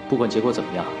不管结果怎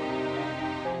么样，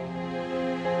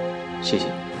谢谢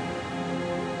你。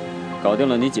搞定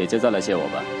了你姐姐再来谢我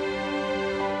吧。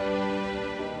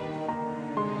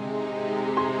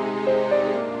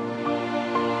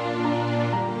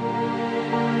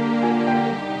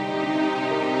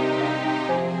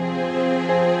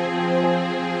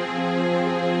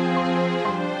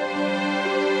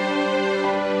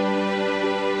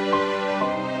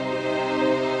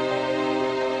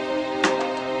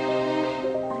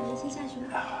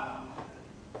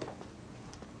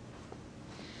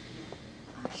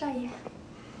少爷，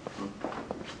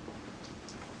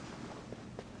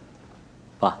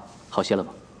爸，好些了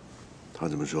吗？他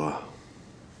怎么说？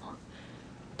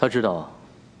他知道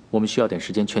我们需要点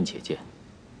时间劝姐姐，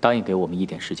答应给我们一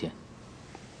点时间。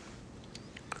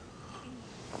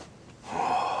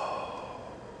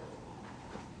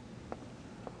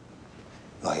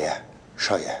老爷、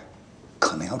少爷，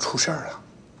可能要出事儿了。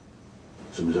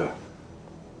什么事儿？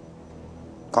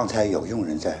刚才有佣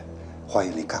人在花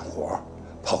园里干活，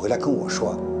跑回来跟我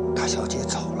说大小姐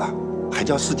走了，还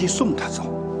叫司机送她走，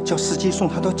叫司机送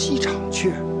她到机场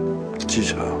去。机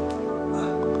场？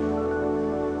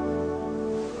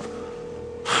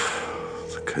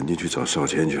肯定去找少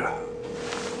谦去了。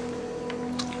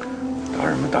打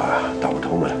什么打啊？打不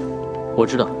通了。我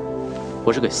知道，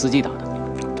我是给司机打的。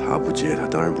他不接，他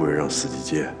当然不会让司机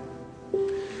接。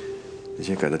你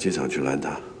先赶到机场去拦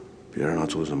他，别让他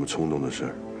做什么冲动的事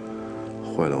儿，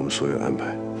坏了我们所有安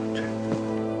排。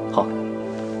好。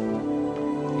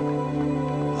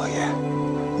老爷，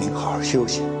您好好休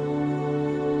息。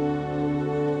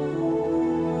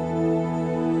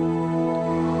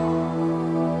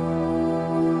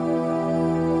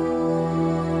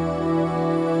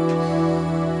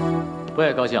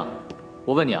喂，高兴，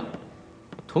我问你啊，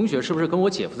同学是不是跟我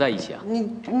姐夫在一起啊？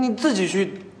你自己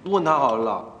去问他好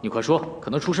了。你快说，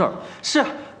可能出事儿了。是，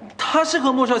他是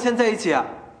和莫少谦在一起啊。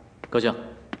高兴，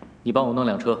你帮我弄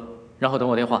辆车，然后等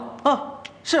我电话。啊，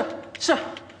是。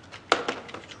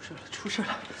出事了。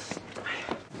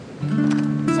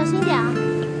小心一点啊！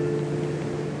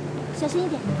小心一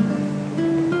点。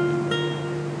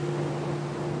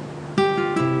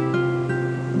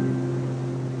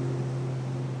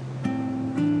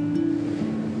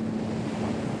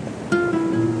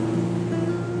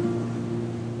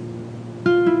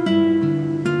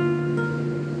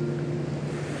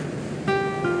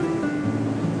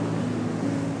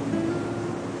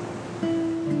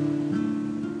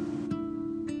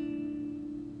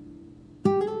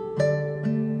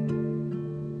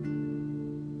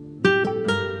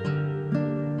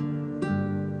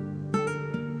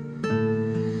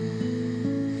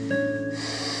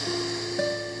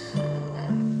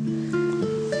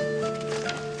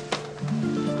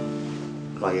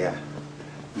老爷，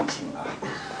您醒了。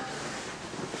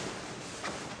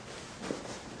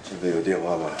这边有电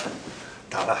话吗？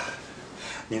打了，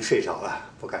您睡着了，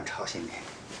不敢吵醒您。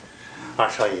二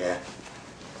少爷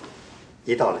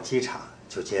一到了机场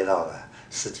就接到了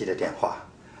司机的电话，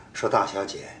说大小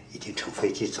姐已经乘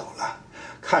飞机走了，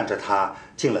看着她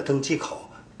进了登机口，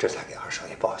这才给二少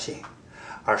爷报信。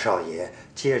二少爷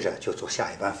接着就坐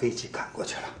下一班飞机赶过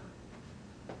去了。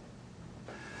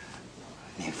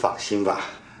您放心吧，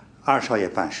二少爷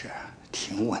办事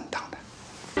挺稳当的。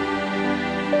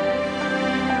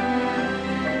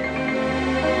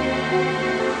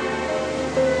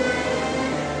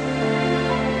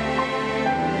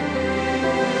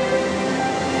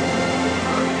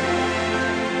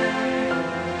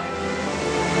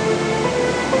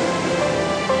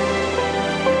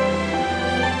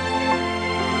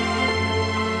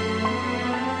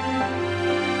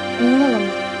您饿了吗？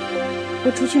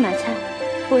我出去买菜，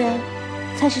不然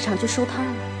菜市场就收摊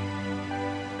了。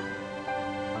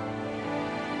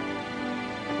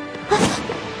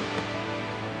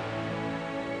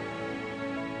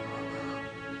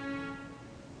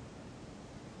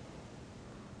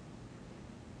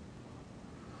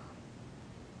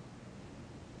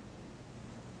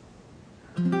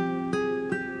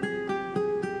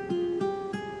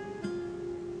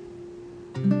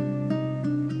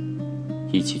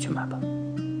一起去买吧。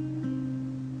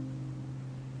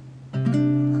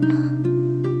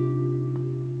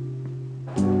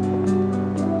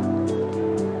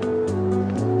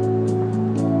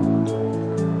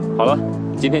好了，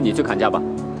今天你去砍价吧。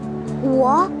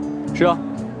我？是啊。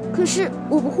可是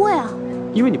我不会啊。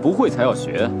因为你不会才要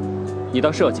学。你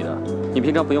当设计的，你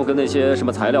平常不用跟那些什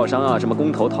么材料商啊、什么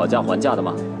工头讨价还价的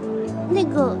吗？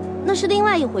那是另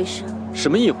外一回事。什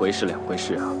么一回事两回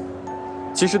事啊？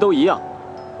其实都一样。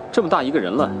这么大一个人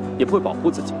了，也不会保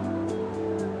护自己。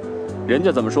人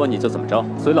家怎么说你就怎么着，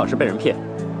所以老是被人骗。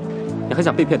你还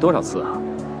想被骗多少次啊？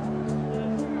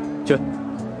去，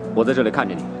我在这里看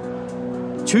着你。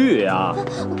去呀！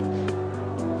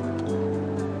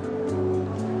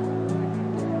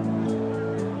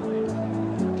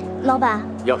老板，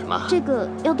要什么？这个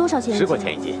要多少钱一斤？ 10块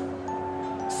钱一斤。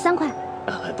3块。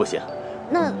不行。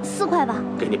那4块吧。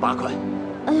给你8块。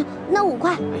哎呀，那5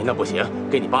块。哎，那不行，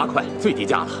给你8块，最低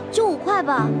价了。就5块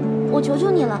吧，我求求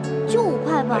你了，就5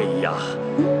块吧。哎呀，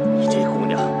你这姑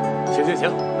娘，行，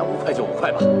那5块就5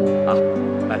块吧，啊，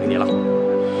卖给你了。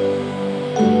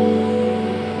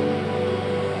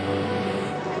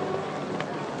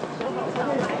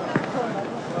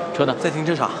车呢？在停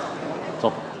车场。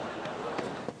走。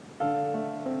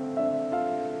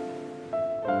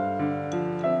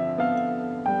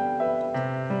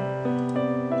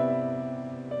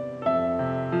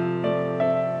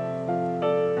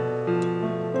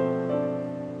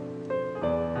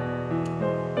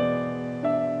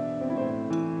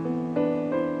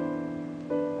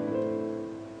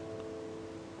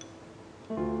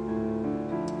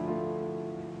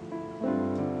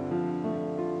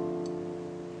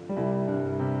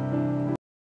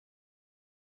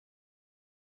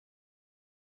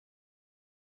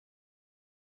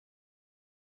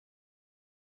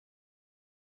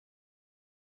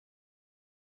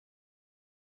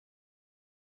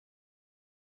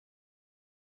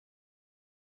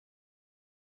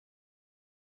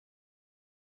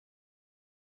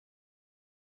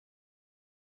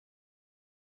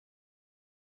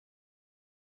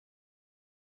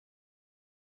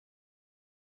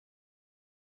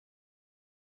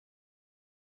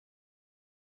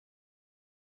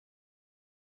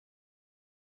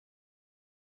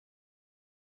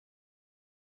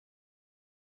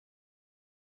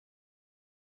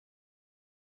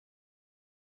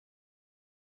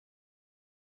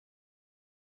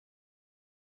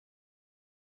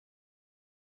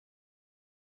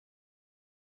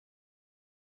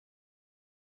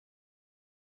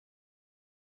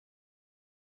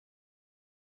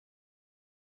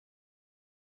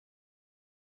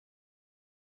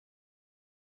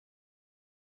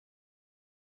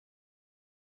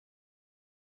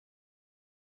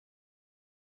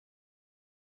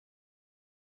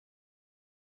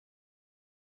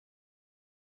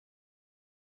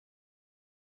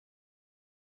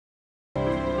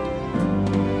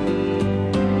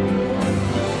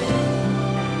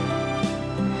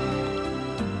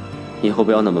以后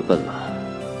不要那么笨了，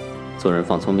做人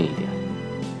放聪明一点，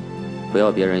不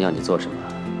要别人要你做什么，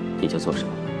你就做什么。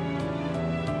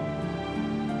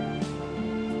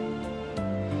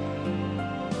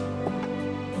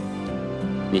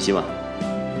你洗碗。